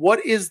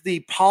 what is the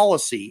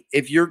policy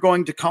if you're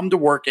going to come to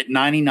work at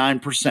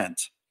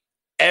 99%?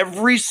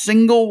 Every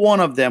single one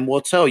of them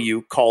will tell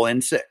you, call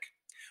in sick.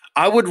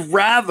 I would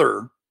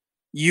rather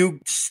you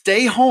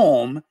stay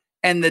home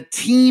and the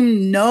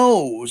team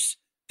knows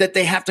that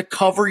they have to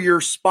cover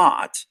your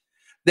spot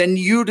than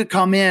you to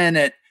come in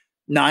at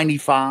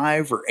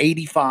 95 or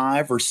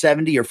 85 or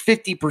 70 or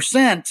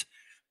 50%,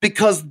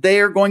 because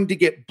they're going to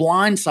get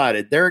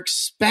blindsided. They're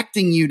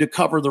expecting you to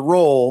cover the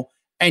role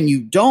and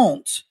you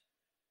don't.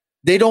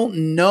 They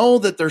don't know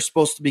that they're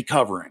supposed to be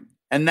covering.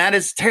 And that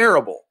is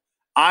terrible.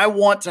 I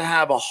want to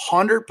have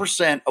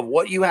 100% of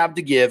what you have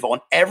to give on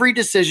every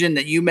decision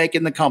that you make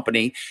in the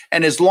company.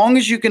 And as long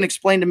as you can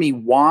explain to me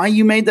why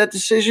you made that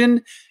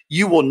decision,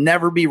 you will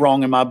never be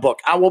wrong in my book.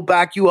 I will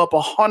back you up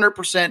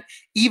 100%,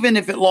 even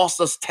if it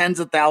lost us tens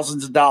of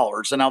thousands of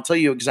dollars. And I'll tell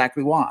you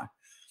exactly why.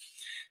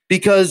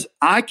 Because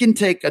I can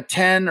take a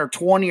 $10 or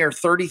 $20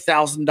 or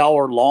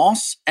 $30,000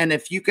 loss. And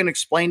if you can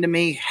explain to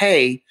me,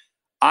 hey,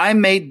 I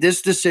made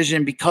this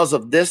decision because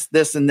of this,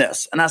 this, and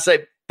this. And I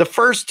say, the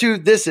first 2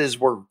 thises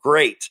were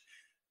great.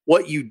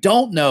 What you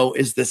don't know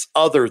is this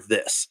other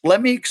this.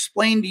 Let me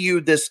explain to you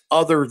this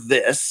other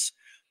this.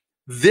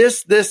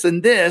 This,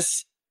 and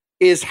this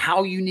is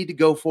how you need to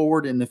go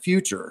forward in the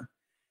future.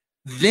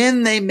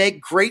 Then they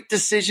make great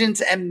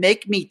decisions and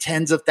make me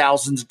tens of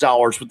thousands of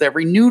dollars with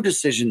every new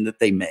decision that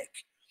they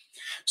make.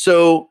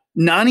 So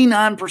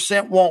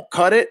 99% won't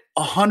cut it.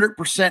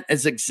 100%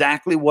 is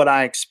exactly what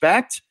I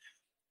expect.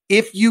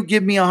 If you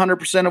give me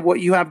 100% of what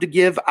you have to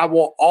give, I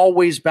will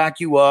always back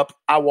you up.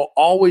 I will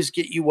always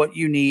get you what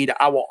you need.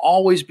 I will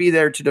always be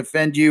there to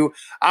defend you.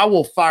 I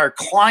will fire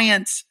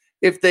clients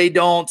if they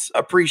don't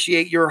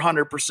appreciate your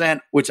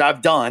 100%, which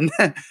I've done,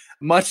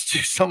 much to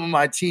some of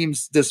my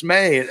team's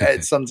dismay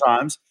at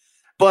sometimes.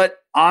 But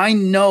I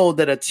know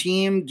that a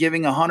team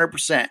giving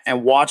 100%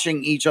 and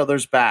watching each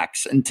other's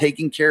backs and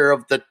taking care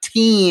of the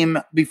team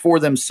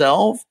before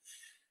themselves,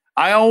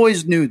 I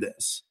always knew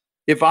this.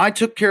 If I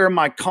took care of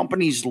my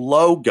company's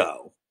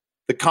logo,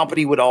 the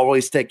company would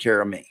always take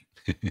care of me.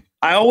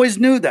 I always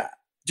knew that.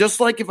 Just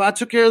like if I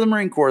took care of the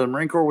Marine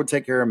Corps would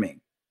take care of me.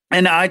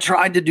 And I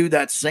tried to do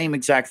that same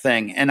exact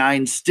thing. And I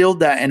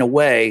instilled that in a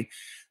way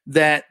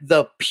that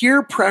the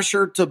peer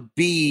pressure to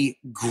be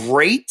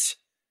great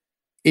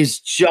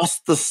is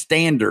just the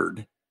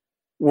standard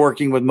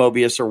working with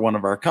Mobius or one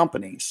of our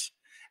companies.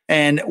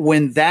 And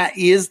when that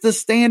is the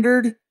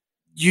standard,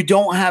 you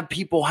don't have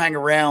people hang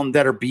around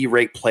that are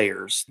B-rate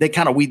players. They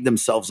kind of weed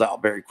themselves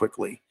out very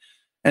quickly.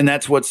 And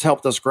that's what's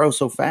helped us grow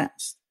so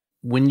fast.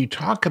 When you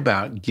talk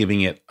about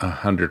giving it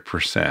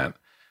 100%,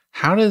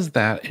 how does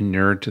that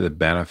inure to the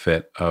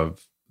benefit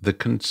of the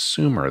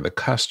consumer, the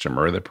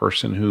customer, the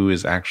person who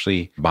is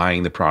actually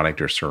buying the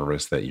product or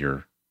service that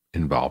you're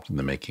involved in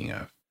the making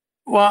of?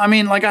 Well, I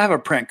mean, like I have a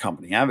print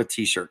company. I have a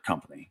t-shirt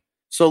company.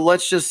 So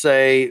let's just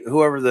say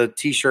whoever the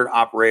t-shirt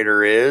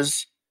operator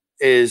is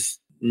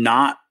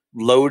not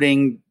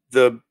loading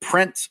the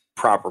print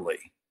properly.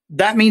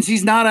 That means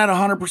he's not at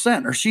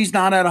 100% or she's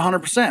not at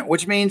 100%,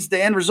 which means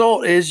the end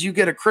result is you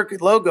get a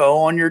crooked logo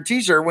on your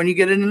t-shirt when you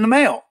get it in the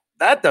mail.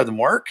 That doesn't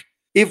work.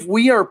 If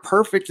we are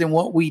perfect in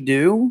what we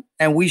do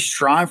and we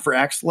strive for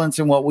excellence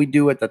in what we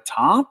do at the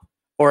top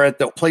or at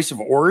the place of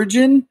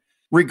origin,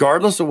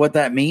 regardless of what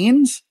that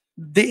means,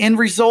 the end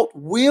result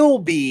will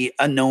be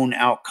a known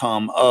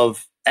outcome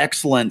of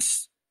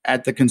excellence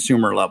at the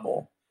consumer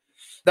level.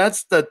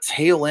 That's the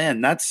tail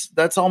end.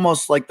 That's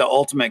almost like the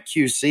ultimate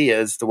QC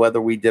as to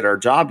whether we did our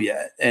job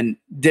yet and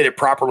did it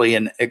properly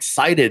and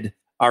excited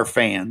our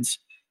fans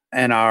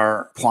and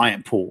our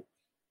client pool.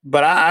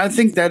 But I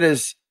think that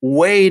is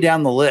way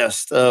down the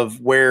list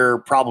of where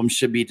problems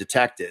should be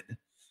detected,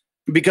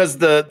 because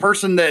the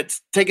person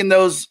that's taking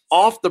those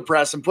off the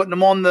press and putting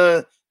them on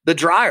the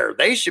dryer,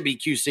 they should be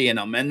QCing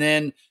them. And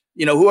then,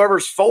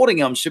 whoever's folding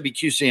them should be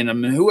QCing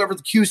them, and whoever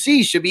the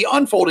QC should be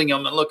unfolding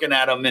them and looking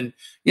at them. And,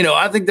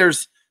 I think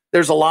there's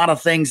a lot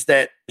of things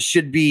that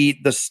should be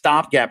the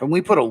stopgap. And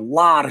we put a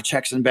lot of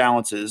checks and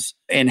balances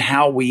in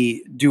how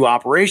we do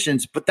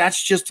operations, but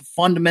that's just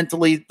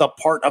fundamentally the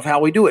part of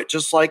how we do it.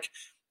 Just like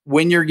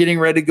when you're getting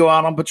ready to go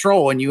out on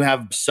patrol and you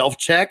have self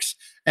checks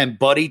and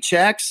buddy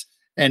checks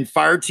and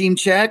fire team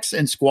checks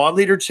and squad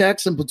leader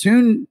checks and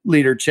platoon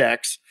leader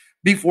checks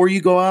before you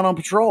go out on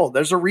patrol.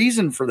 There's a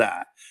reason for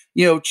that.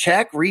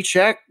 Check,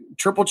 recheck,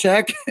 triple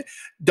check,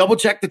 double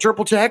check the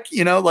triple check,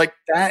 like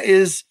that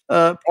is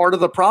part of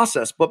the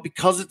process. But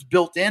because it's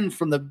built in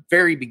from the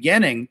very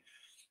beginning,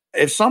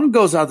 if something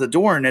goes out the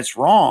door and it's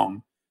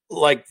wrong,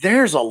 like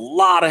there's a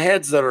lot of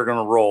heads that are going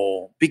to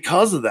roll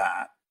because of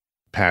that.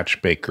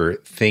 Patch Baker,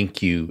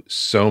 thank you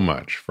so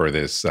much for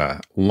this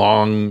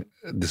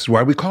this is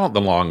why we call it the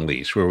long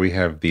leash, where we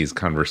have these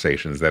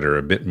conversations that are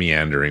a bit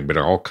meandering, but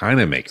all kind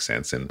of make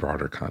sense in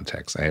broader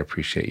context. I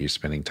appreciate you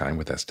spending time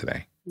with us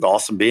today.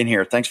 Awesome being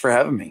here. Thanks for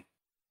having me.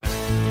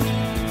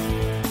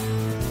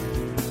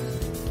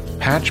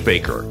 Patch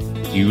Baker,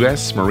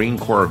 U.S. Marine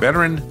Corps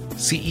veteran,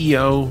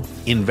 CEO,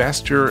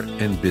 investor,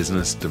 and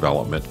business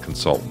development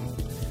consultant.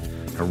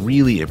 I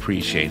really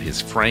appreciate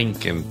his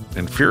frank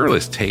and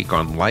fearless take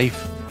on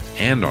life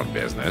and on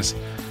business.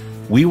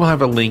 We will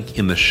have a link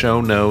in the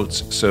show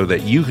notes so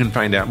that you can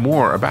find out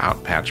more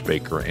about Patch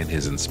Baker and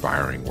his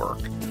inspiring work.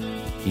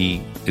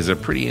 He is a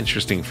pretty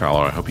interesting fellow.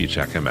 I hope you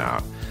check him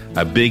out.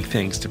 A big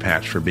thanks to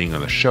Patch for being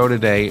on the show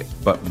today,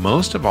 but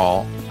most of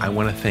all, I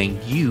want to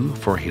thank you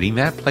for hitting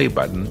that play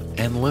button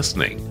and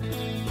listening.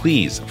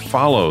 Please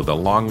follow The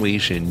Long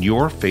Leash in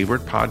your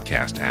favorite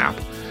podcast app.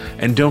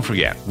 And don't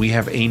forget, we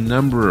have a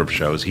number of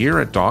shows here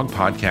at Dog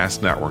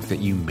Podcast Network that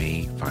you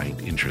may find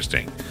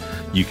interesting.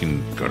 You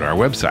can go to our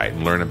website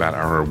and learn about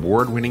our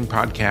award-winning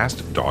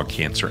podcast, Dog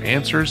Cancer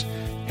Answers,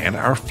 and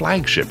our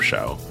flagship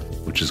show,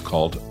 which is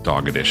called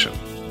Dog Edition.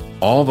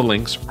 All the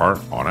links are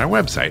on our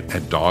website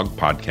at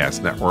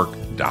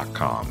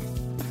dogpodcastnetwork.com.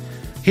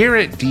 Here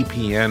at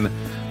DPN,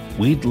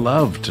 we'd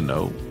love to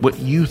know what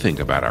you think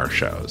about our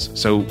shows.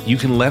 So you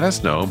can let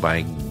us know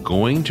by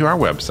going to our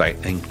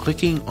website and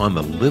clicking on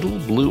the little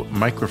blue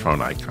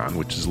microphone icon,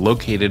 which is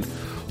located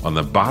on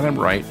the bottom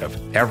right of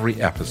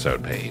every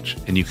episode page.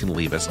 And you can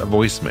leave us a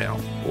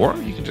voicemail, or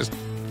you can just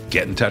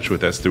get in touch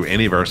with us through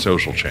any of our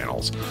social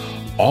channels.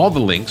 All the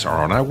links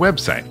are on our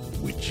website,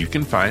 which you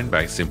can find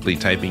by simply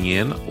typing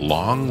in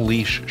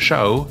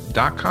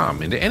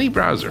longleashshow.com into any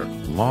browser,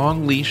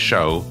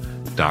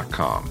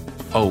 longleashshow.com.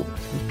 Oh,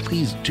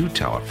 please do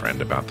tell a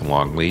friend about The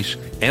Long Leash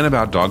and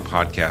about Dog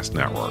Podcast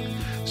Network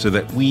so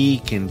that we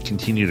can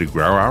continue to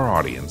grow our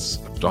audience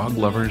of dog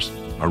lovers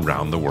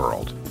around the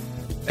world.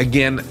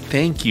 Again,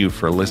 thank you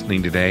for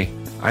listening today.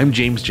 I'm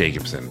James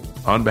Jacobson.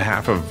 On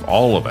behalf of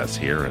all of us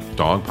here at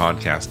Dog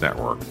Podcast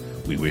Network,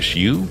 we wish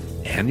you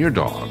and your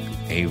dog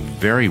a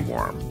very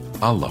warm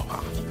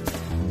aloha.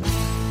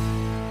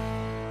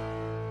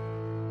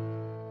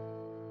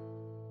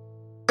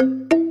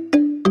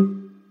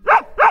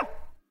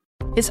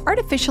 Is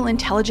artificial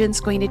intelligence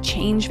going to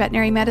change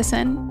veterinary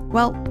medicine?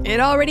 Well, it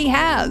already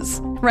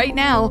has. Right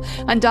now,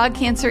 on Dog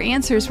Cancer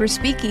Answers, we're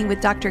speaking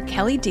with Dr.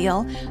 Kelly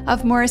Deal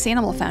of Morris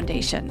Animal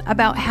Foundation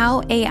about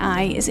how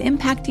AI is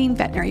impacting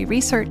veterinary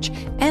research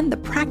and the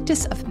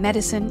practice of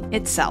medicine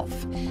itself.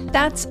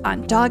 That's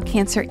on Dog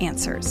Cancer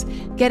Answers.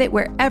 Get it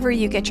wherever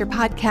you get your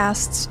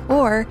podcasts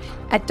or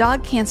at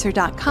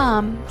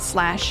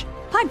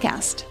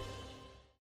dogcancer.com/podcast.